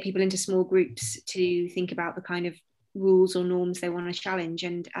 And we get people into small groups to think about the kind of rules or norms they want to challenge.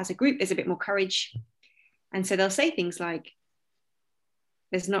 And as a group, there's a bit more courage. And so they'll say things like,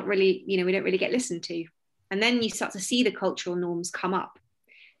 there's not really, we don't really get listened to. And then you start to see the cultural norms come up,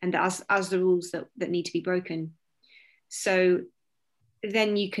 and as the rules that need to be broken. So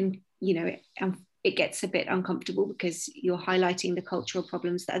then you can, it gets a bit uncomfortable because you're highlighting the cultural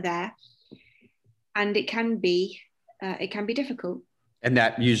problems that are there. And it can be difficult. And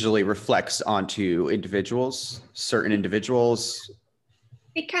that usually reflects onto individuals, certain individuals.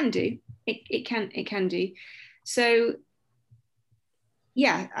 It can do. It can do. So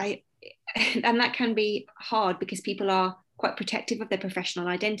yeah, and that can be hard because people are quite protective of their professional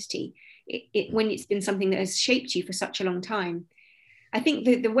identity. When it's been something that has shaped you for such a long time. I think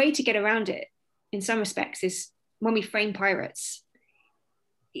the way to get around it in some respects is when we frame pirates,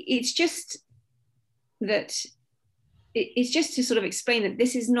 it's just to sort of explain that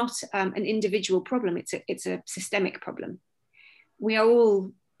this is not an individual problem. It's a systemic problem. We are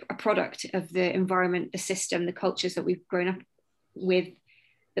all a product of the environment, the system, the cultures that we've grown up with,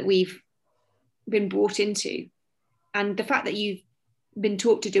 that we've been brought into. And the fact that you've been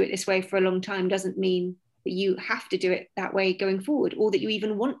taught to do it this way for a long time doesn't mean that you have to do it that way going forward, or that you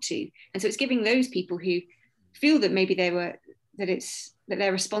even want to. And so it's giving those people who feel that maybe that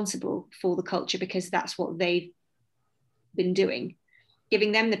they're responsible for the culture because that's what they've been doing,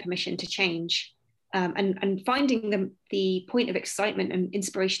 giving them the permission to change, and finding the point of excitement and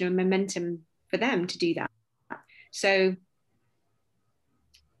inspiration and momentum for them to do that. So,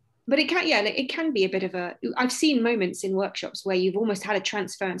 but it can be a bit of I've seen moments in workshops where you've almost had a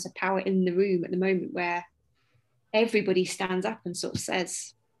transference of power in the room at the moment, where everybody stands up and sort of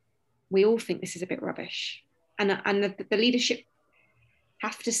says, we all think this is a bit rubbish. And the leadership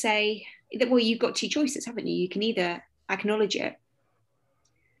have to say that, well, you've got two choices, haven't you? You can either acknowledge it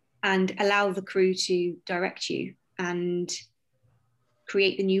and allow the crew to direct you and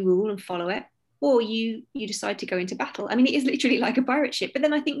create the new rule and follow it, or you decide to go into battle. I mean, it is literally like a pirate ship. But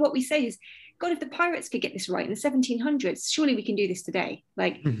then I think what we say is, God, if the pirates could get this right in the 1700s, surely we can do this today.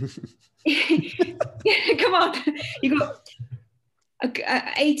 Like, come on, you've got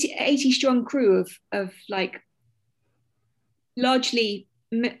a 80 strong crew of like largely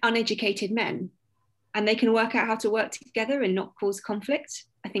uneducated men, and they can work out how to work together and not cause conflict.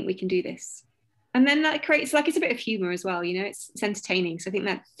 I think we can do this. And then that creates, like, it's a bit of humor as well, it's entertaining. So I think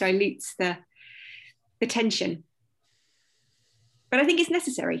that dilutes the tension. But I think it's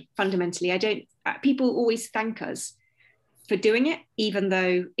necessary fundamentally. People always thank us for doing it, even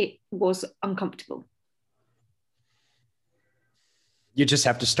though it was uncomfortable. You just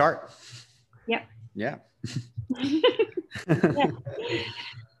have to start. Yep. Yeah. Yeah.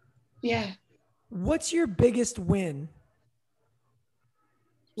 Yeah. What's your biggest win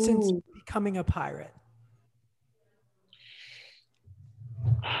since becoming a pirate?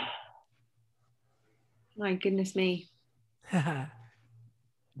 My goodness me.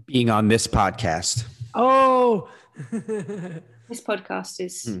 Being on this podcast. Oh, This podcast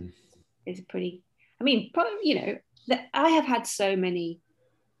is a pretty, I mean, probably, that I have had so many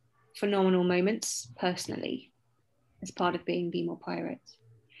phenomenal moments personally as part of being Be More Pirate.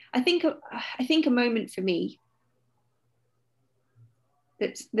 I think a moment for me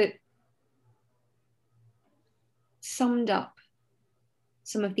that summed up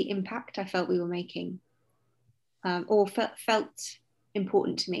some of the impact I felt we were making, or felt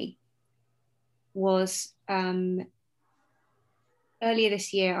important to me, was earlier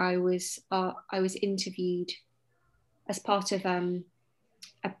this year. I was interviewed as part of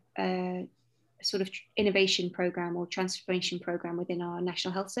a sort of innovation program or transformation program within our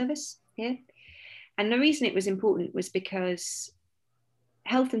National Health Service here. And the reason it was important was because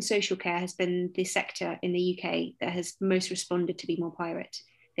health and social care has been the sector in the UK that has most responded to Be More Pirate.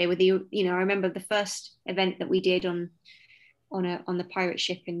 They were the, you know, I remember the first event that we did on the pirate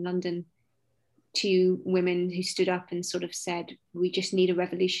ship in London, 2 women who stood up and sort of said, we just need a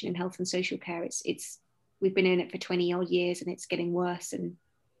revolution in health and social care. We've been in it for 20 odd years and it's getting worse. And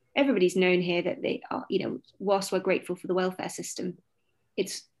everybody's known here that they are, you know, whilst we're grateful for the welfare system,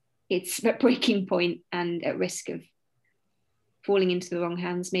 it's at breaking point and at risk of falling into the wrong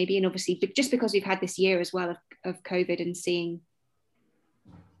hands maybe. And obviously, but just because we've had this year as well of COVID and seeing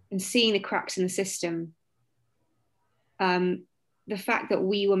the cracks in the system, the fact that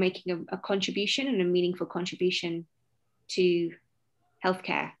we were making a contribution and a meaningful contribution to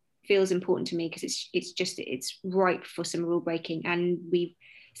healthcare feels important to me, because it's ripe for some rule breaking. And we've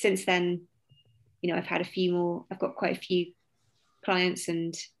since then, you know, I've got quite a few clients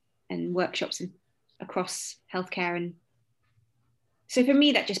and workshops across healthcare. And so for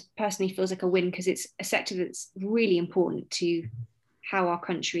me, that just personally feels like a win, because it's a sector that's really important to how our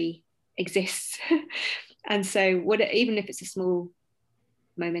country exists. And so even if it's a small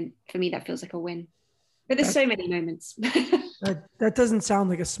moment, for me, that feels like a win. But there's so many moments. That doesn't sound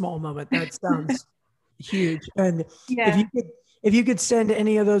like a small moment. That sounds huge. And yeah, if you could send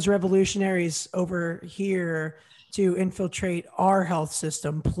any of those revolutionaries over here to infiltrate our health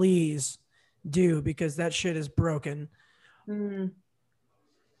system, please do, because that shit is broken. What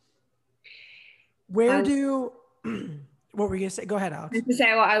were you gonna say? Go ahead, Alex. To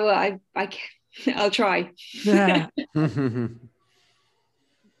say, well, I'll try. Yeah.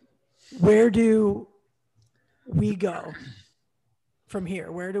 Where do we go from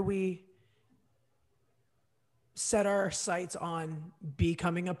here? Where do we set our sights on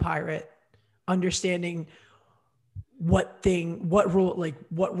becoming a pirate, understanding what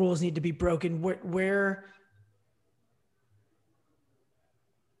rules need to be broken? Where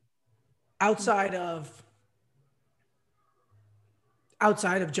outside of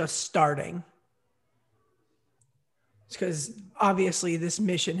just starting, because obviously this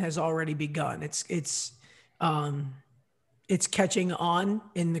mission has already begun. It's catching on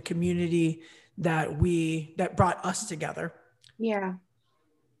in the community that brought us together. Yeah.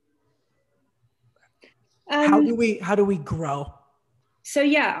 How do we grow? So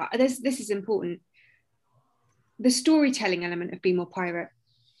yeah, this is important. The storytelling element of Be More Pirate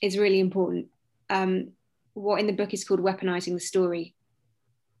is really important. What in the book is called weaponizing the story.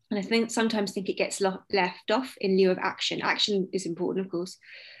 And I sometimes think it gets left off in lieu of action. Action is important, of course,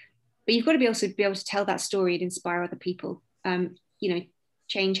 but you've got to be able to tell that story and inspire other people.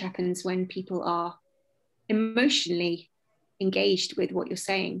 Change happens when people are emotionally engaged with what you're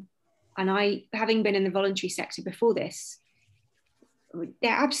saying. And I, having been in the voluntary sector before this,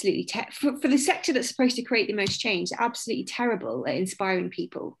 they're absolutely, for the sector that's supposed to create the most change, they're absolutely terrible at inspiring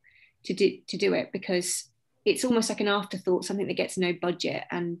people to do it, because it's almost like an afterthought, something that gets no budget.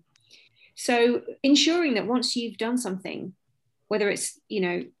 And so ensuring that once you've done something, whether it's,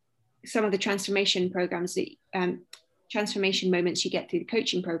 some of the transformation programs, transformation moments you get through the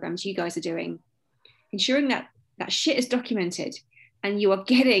coaching programs you guys are doing, ensuring that that shit is documented and you are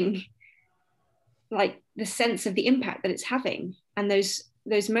getting like the sense of the impact that it's having, and those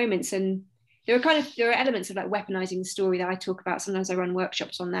moments. And there are elements of like weaponizing the story that I talk about. Sometimes I run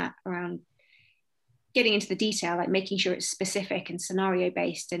workshops on that, around getting into the detail, like making sure it's specific and scenario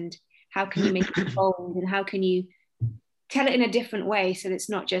based, and how can you make it bold, and how can you tell it in a different way, so that it's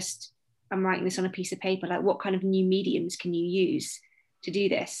not just, I'm writing this on a piece of paper. Like, what kind of new mediums can you use to do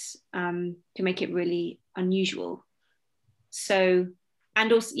this, to make it really unusual? So,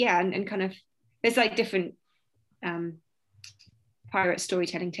 and also, yeah, and kind of, there's like different pirate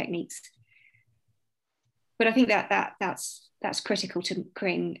storytelling techniques, but I think that's critical to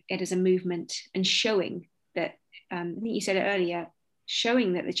creating it as a movement, and showing that, I think you said it earlier,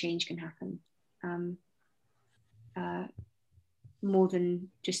 showing that the change can happen, more than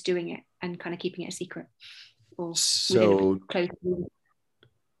just doing it and kind of keeping it a secret. Or so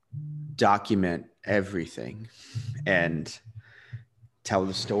document everything and tell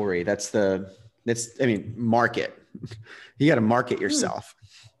the story. Market. You got to market yourself.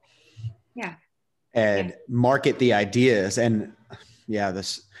 Yeah. And market the ideas. And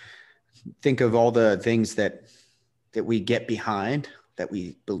think of all the things that we get behind, that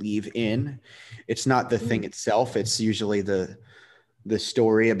we believe in. It's not the thing itself. It's usually the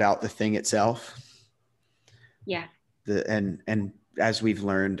story about the thing itself. Yeah. And as we've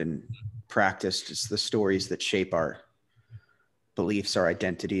learned and practiced, it's the stories that shape our beliefs, our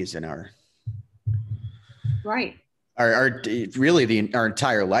identities, and our Right. Our really our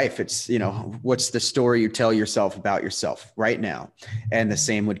entire life. It's, you know, what's the story you tell yourself about yourself right now? And the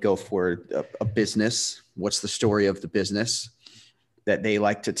same would go for a business. What's the story of the business that they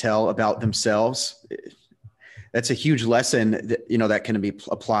like to tell about themselves? That's a huge lesson that, you know, that can be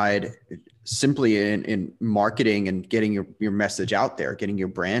applied simply in marketing and getting your message out there, getting your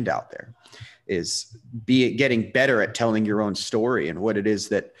brand out there, is getting better at telling your own story and what it is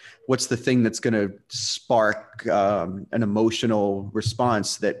that, what's the thing that's going to spark an emotional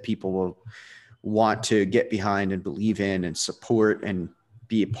response that people will want to get behind and believe in and support and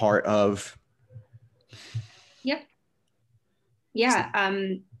be a part of. Yep. Yeah.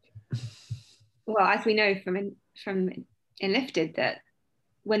 Well, as we know from Enlifted, that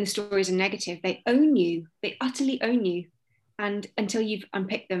when the stories are negative, they own you. They utterly own you. And until you've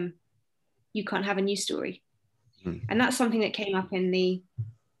unpicked them, you can't have a new story. And that's something that came up in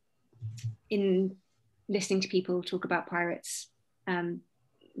listening to people talk about pirates,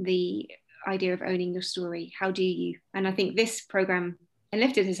 the idea of owning your story. How do you? And I think this program,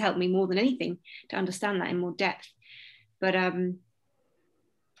 Enlifted, has helped me more than anything to understand that in more depth. But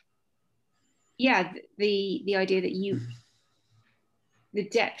yeah, the idea that the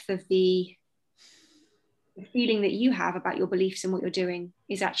depth of the feeling that you have about your beliefs and what you're doing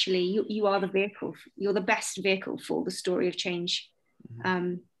is actually, you are the vehicle. You're the best vehicle for the story of change.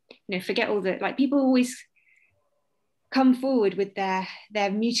 You know, forget all the, like, people always come forward with their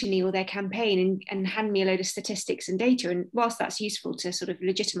mutiny or their campaign and hand me a load of statistics and data. And whilst that's useful to sort of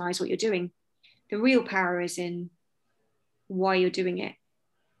legitimize what you're doing, the real power is in why you're doing it.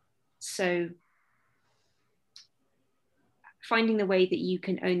 So finding the way that you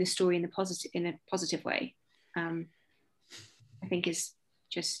can own the story in a positive way, I think is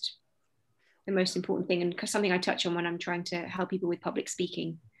just the most important thing, and something I touch on when I'm trying to help people with public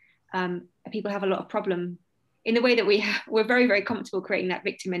speaking. People have a lot of problem in the way that we're very, very comfortable creating that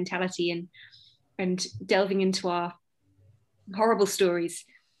victim mentality and delving into our horrible stories.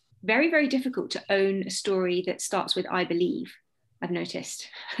 Very, very difficult to own a story that starts with "I believe," I've noticed.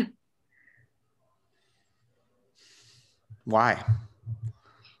 Why?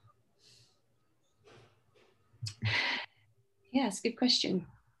 Yeah, it's a good question.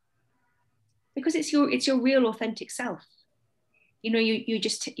 Because it's your real authentic self. You know, you're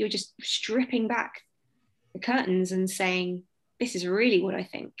just stripping back the curtains and saying, this is really what I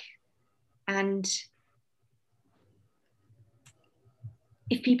think. And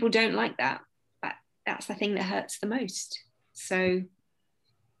if people don't like that, that's the thing that hurts the most. So,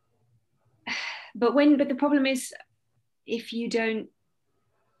 but the problem is, if you don't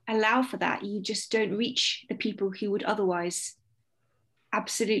allow for that, you just don't reach the people who would otherwise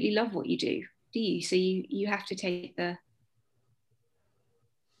absolutely love what you do you? So you have to take the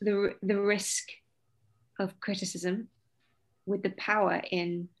risk of criticism with the power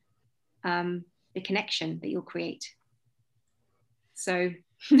in the connection that you'll create. So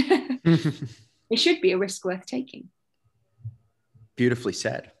it should be a risk worth taking. Beautifully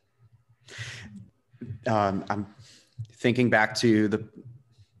said. I'm thinking back to the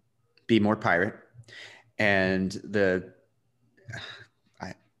Be More Pirate, and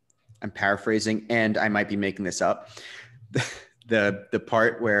I'm paraphrasing, and I might be making this up. The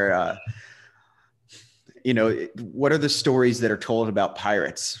part where, you know, what are the stories that are told about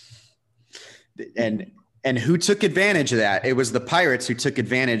pirates, and who took advantage of that? It was the pirates who took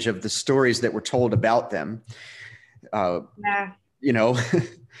advantage of the stories that were told about them. Yeah. You know,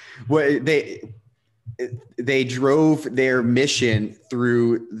 they drove their mission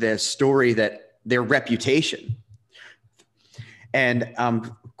through the story, that their reputation. And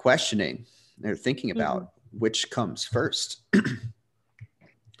questioning, they're thinking about which comes first.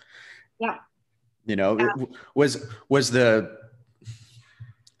 Yeah. You know, was the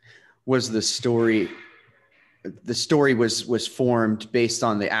story was formed based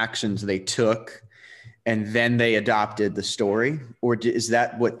on the actions they took, and then they adopted the story? Or is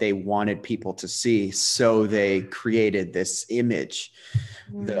that what they wanted people to see? So they created this image,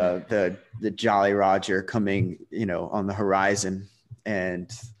 the Jolly Roger coming, you know, on the horizon,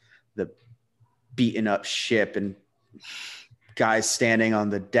 and the beaten up ship, and guys standing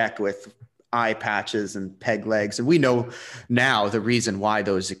on the deck with eye patches and peg legs. And we know now the reason why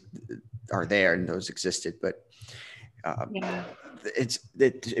those are there and those existed, but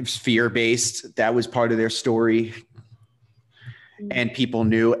it was fear-based. That was part of their story. And people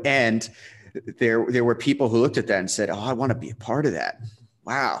knew, and there were people who looked at that and said, oh, I want to be a part of that.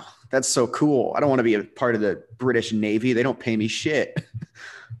 Wow, that's so cool. I don't want to be a part of the British Navy. They don't pay me shit.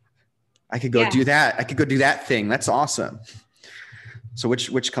 I could go do that. I could go do that thing. That's awesome. So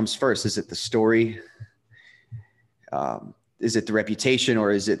which comes first? Is it the story Is it the reputation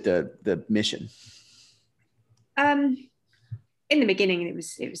or is it the mission? In the beginning, it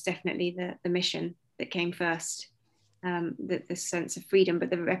was definitely the mission that came first, the sense of freedom, but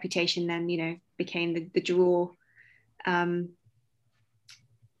the reputation then, became the draw, and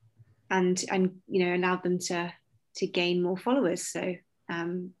allowed them to gain more followers. So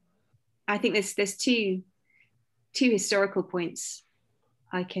I think there's two historical points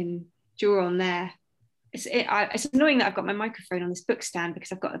I can draw on there. It's annoying that I've got my microphone on this book stand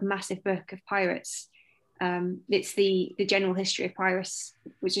because I've got a massive book of pirates. It's the general history of pirates,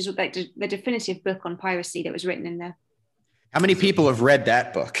 which is like the definitive book on piracy that was written in there. How many people have read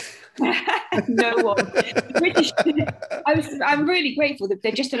that book? No one. I'm really grateful that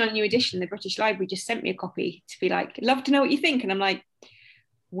they've just done a new edition. The British Library just sent me a copy to be like, love to know what you think. And I'm like,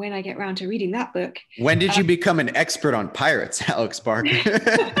 when I get around to reading that book. When did you become an expert on pirates, Alex Barker?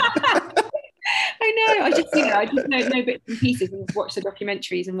 I know. I just know bits and pieces and watch the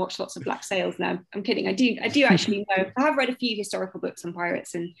documentaries and watch lots of Black Sails now. I'm kidding. I do actually know. I have read a few historical books on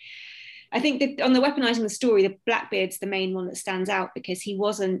pirates, and I think that on the weaponizing the story, the Blackbeard's the main one that stands out because he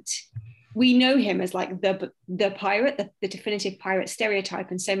wasn't. We know him as like the pirate, the definitive pirate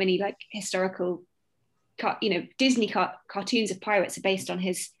stereotype, and so many like historical, Disney cartoons of pirates are based on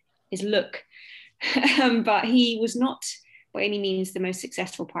his look, but he was not by any means the most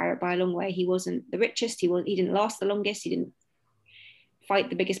successful pirate by a long way. He wasn't the richest. He didn't last the longest. He didn't fight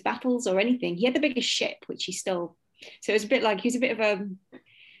the biggest battles or anything. He had the biggest ship, which he stole. So it was a bit like he was a bit of a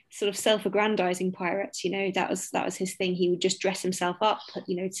sort of self-aggrandizing pirate. That was his thing. He would just dress himself up,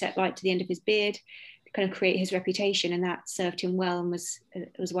 set light to the end of his beard, to kind of create his reputation, and that served him well and was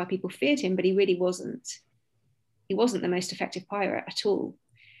why people feared him. But he really wasn't. He wasn't the most effective pirate at all.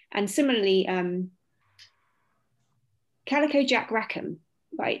 And similarly, Calico Jack Rackham,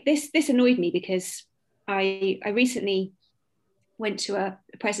 right? This annoyed me because I recently went to a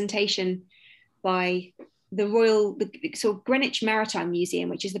presentation by the Greenwich Maritime Museum,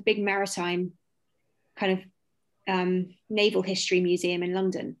 which is the big maritime kind of naval history museum in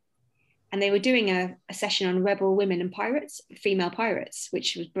London. And they were doing a session on rebel women and pirates, female pirates,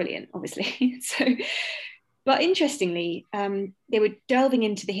 which was brilliant, obviously. But interestingly, they were delving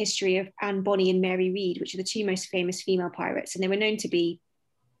into the history of Anne Bonny and Mary Read, which are the two most famous female pirates. And they were known to be,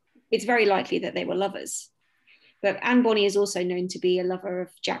 it's very likely that they were lovers. But Anne Bonny is also known to be a lover of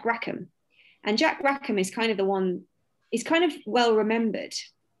Jack Rackham. And Jack Rackham is kind of the one, is kind of well remembered.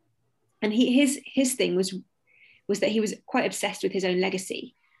 And his thing was that he was quite obsessed with his own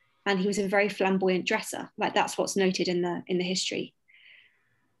legacy. And he was a very flamboyant dresser. Like that's what's noted in the history.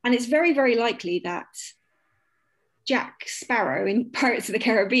 And it's very, very likely that Jack Sparrow in Pirates of the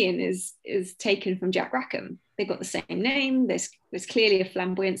Caribbean is taken from Jack Rackham. They've got the same name. There's clearly a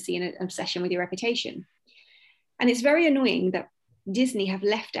flamboyancy and an obsession with your reputation. And it's very annoying that Disney have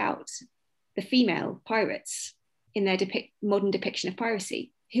left out the female pirates in their modern depiction of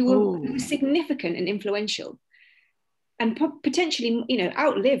piracy, who were significant and influential and potentially,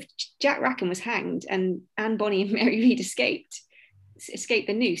 outlived. Jack Rackham was hanged and Anne Bonny and Mary Read escaped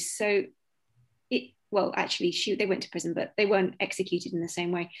the noose. So they went to prison, but they weren't executed in the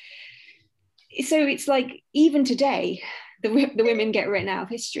same way. So it's like, even today, the women get written out of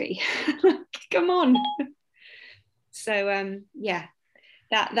history. Come on. So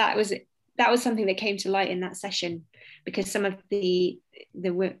that was something that came to light in that session, because some of it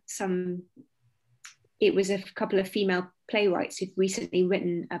was a couple of female playwrights who've recently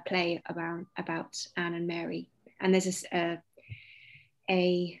written a play about Anne and Mary, and there's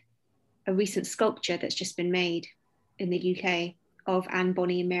a recent sculpture that's just been made in the UK of Anne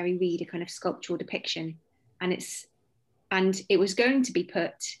Bonny and Mary Read, a kind of sculptural depiction, and it was going to be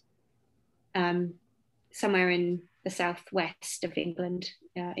put somewhere in the southwest of England,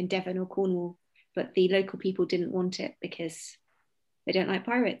 in Devon or Cornwall, but the local people didn't want it because they don't like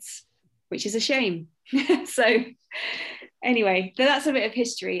pirates, which is a shame. So anyway, that's a bit of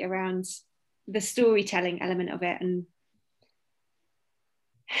history around the storytelling element of it and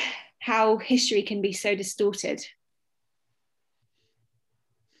how history can be so distorted.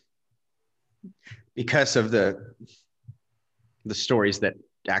 Because of the stories that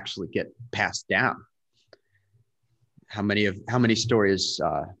actually get passed down. How many stories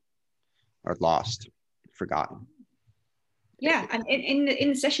are lost, forgotten? Yeah, and in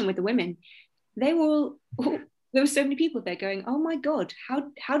the session with the women, there were so many people there going, "Oh my God,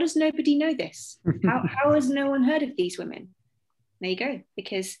 how does nobody know this? How has no one heard of these women?" There you go.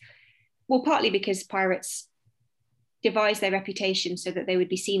 Partly because pirates devised their reputation so that they would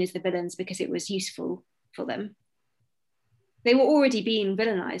be seen as the villains because it was useful for them. They were already being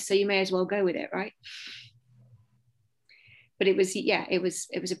villainized, so you may as well go with it, right? but it was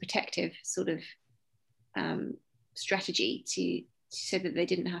a protective sort of strategy to so that they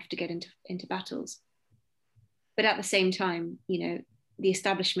didn't have to get into battles. But at the same time, the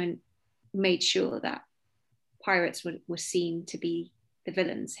establishment made sure that pirates were seen to be the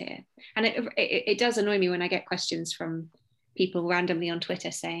villains here. And it does annoy me when I get questions from people randomly on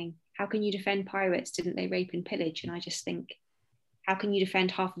Twitter saying, how can you defend pirates? Didn't they rape and pillage? And I just think, how can you defend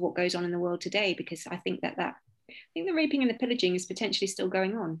half of what goes on in the world today? Because I think I think the raping and the pillaging is potentially still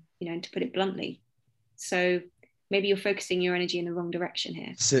going on, to put it bluntly. So maybe you're focusing your energy in the wrong direction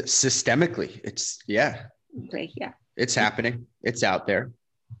here. Systemically, yeah, it's happening. It's out there.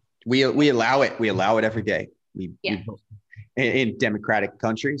 We allow it. We allow it every day. We in democratic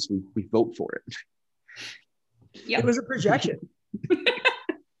countries, we vote for it. Yeah, it was a projection.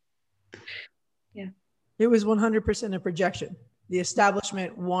 Yeah, it was 100% a projection. The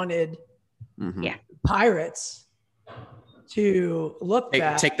establishment wanted pirates to look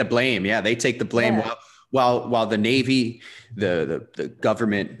bad. Take the blame. Yeah, they take the blame. Yeah. While the Navy, the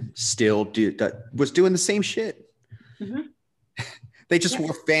government still was doing the same shit. Mm-hmm. They just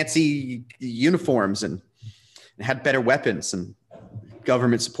wore fancy uniforms and had better weapons and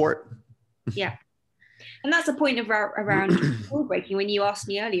government support. Yeah. And that's the point around rule breaking. When you asked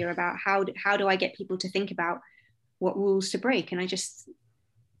me earlier about how do I get people to think about what rules to break? And I just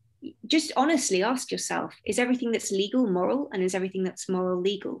honestly ask yourself, is everything that's legal moral, and is everything that's moral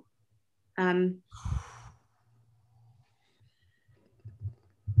legal?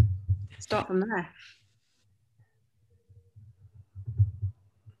 Start from there.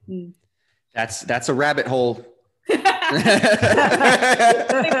 That's a rabbit hole.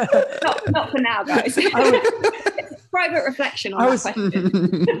 not for now, guys. It's private reflection on that question.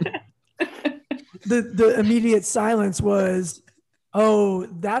 The immediate silence was, oh,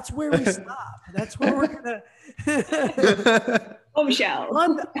 that's where we stop. That's where we're gonna bombshell.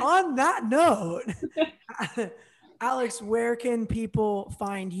 On that note, Alex, where can people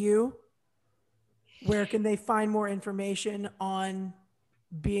find you? Where can they find more information on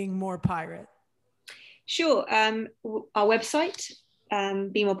being more pirate? Sure. Our website,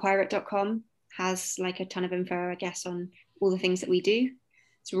 BeMorePirate.com, has like a ton of info, I guess, on all the things that we do.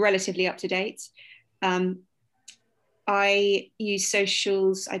 It's relatively up to date. I use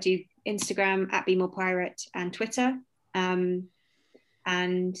socials. I do Instagram at BeMorePirate and Twitter. And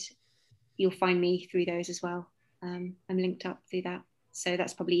you'll find me through those as well. I'm linked up through that. So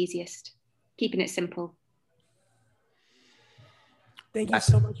that's probably easiest. Keeping it simple. Thank you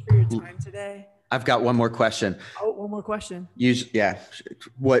so much for your time today. I've got one more question. Oh, one more question.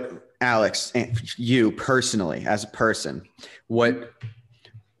 What, Alex, you personally, as a person, what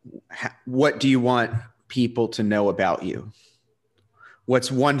do you want people to know about you?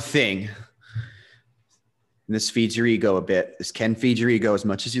 What's one thing? And this feeds your ego a bit. This can feed your ego as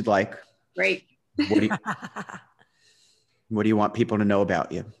much as you'd like. Great. What do you want people to know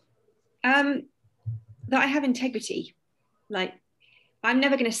about you? That I have integrity. Like, I'm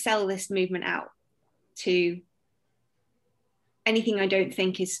never going to sell this movement out to anything I don't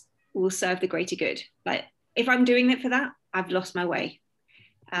think will serve the greater good. Like, if I'm doing it for that, I've lost my way.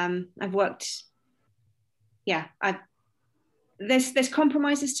 I've worked. Yeah, there's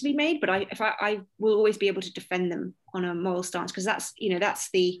compromises to be made, but I will always be able to defend them on a moral stance, because that's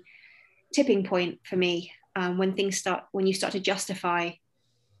the tipping point for me. When you start to justify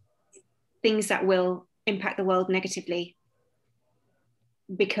things that will impact the world negatively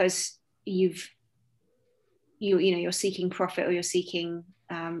because you're seeking profit, or you're seeking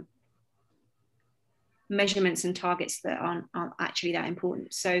measurements and targets that aren't actually that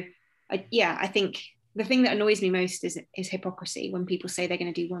important. So I think the thing that annoys me most is hypocrisy, when people say they're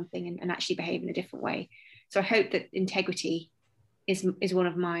going to do one thing and actually behave in a different way. So I hope that integrity is one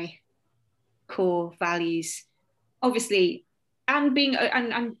of my core values, obviously, and being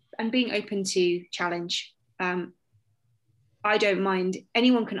open to challenge. I don't mind.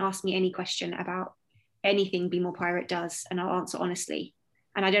 Anyone can ask me any question about anything Be More Pirate does, and I'll answer honestly.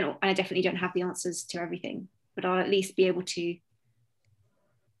 And I definitely don't have the answers to everything, but I'll at least be able to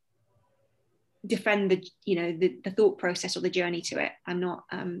defend the thought process or the journey to it. I'm not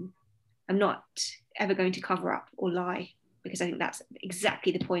ever going to cover up or lie, because I think that's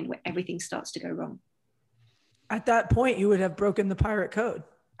exactly the point where everything starts to go wrong. At that point, you would have broken the pirate code.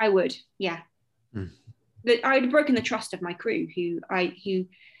 I would, yeah. I would have broken the trust of my crew, who I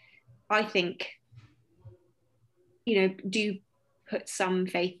think, do put some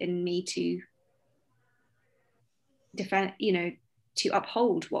faith in me to defend, to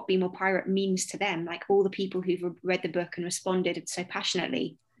uphold what Be More Pirate means to them. Like, all the people who've read the book and responded so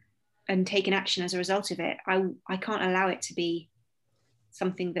passionately and taken action as a result of it, I can't allow it to be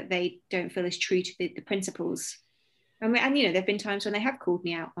something that they don't feel is true to the principles. And you know, there've been times when they have called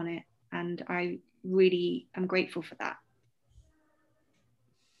me out on it, and I really am grateful for that.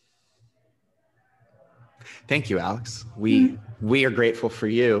 Thank you, Alex. We are grateful for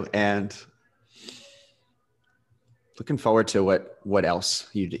you, and looking forward to what else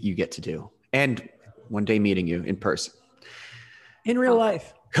you get to do, and one day meeting you in person, in real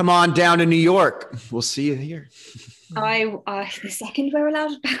life. Come on down to New York. We'll see you here. The second we're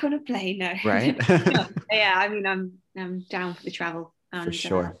allowed back on a plane, no. Right? Yeah, I mean, I'm down for the travel. And, for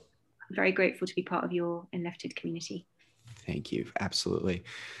sure. I'm very grateful to be part of your Enlifted community. Thank you. Absolutely.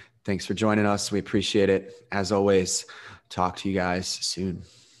 Thanks for joining us. We appreciate it. As always, talk to you guys soon.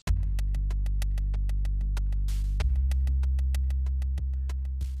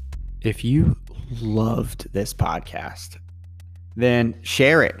 If you loved this podcast, then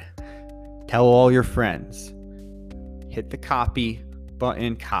share it. Tell all your friends. Hit the copy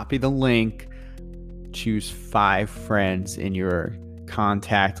button, copy the link, choose 5 friends in your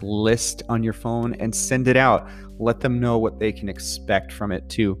contact list on your phone and send it out. Let them know what they can expect from it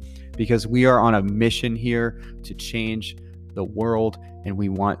too, because we are on a mission here to change the world and we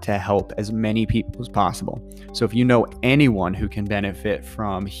want to help as many people as possible. So if you know anyone who can benefit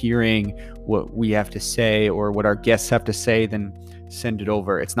from hearing what we have to say or what our guests have to say, then send it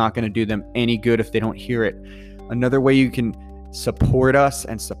over. It's not going to do them any good if they don't hear it. Another way you can support us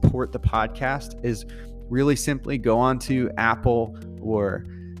and support the podcast is really simply go on to Apple or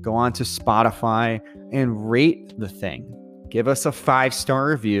go on to Spotify and rate the thing. Give us a 5-star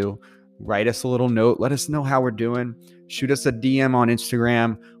review. Write us a little note. Let us know how we're doing. Shoot us a DM on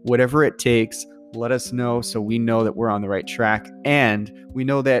Instagram. Whatever it takes, let us know so we know that we're on the right track. And we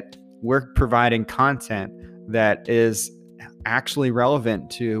know that we're providing content that is actually relevant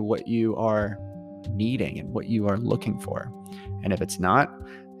to what you are needing and what you are looking for. And if it's not,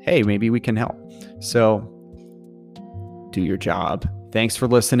 hey, maybe we can help. So do your job. Thanks for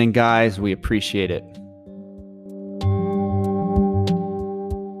listening, guys. We appreciate it.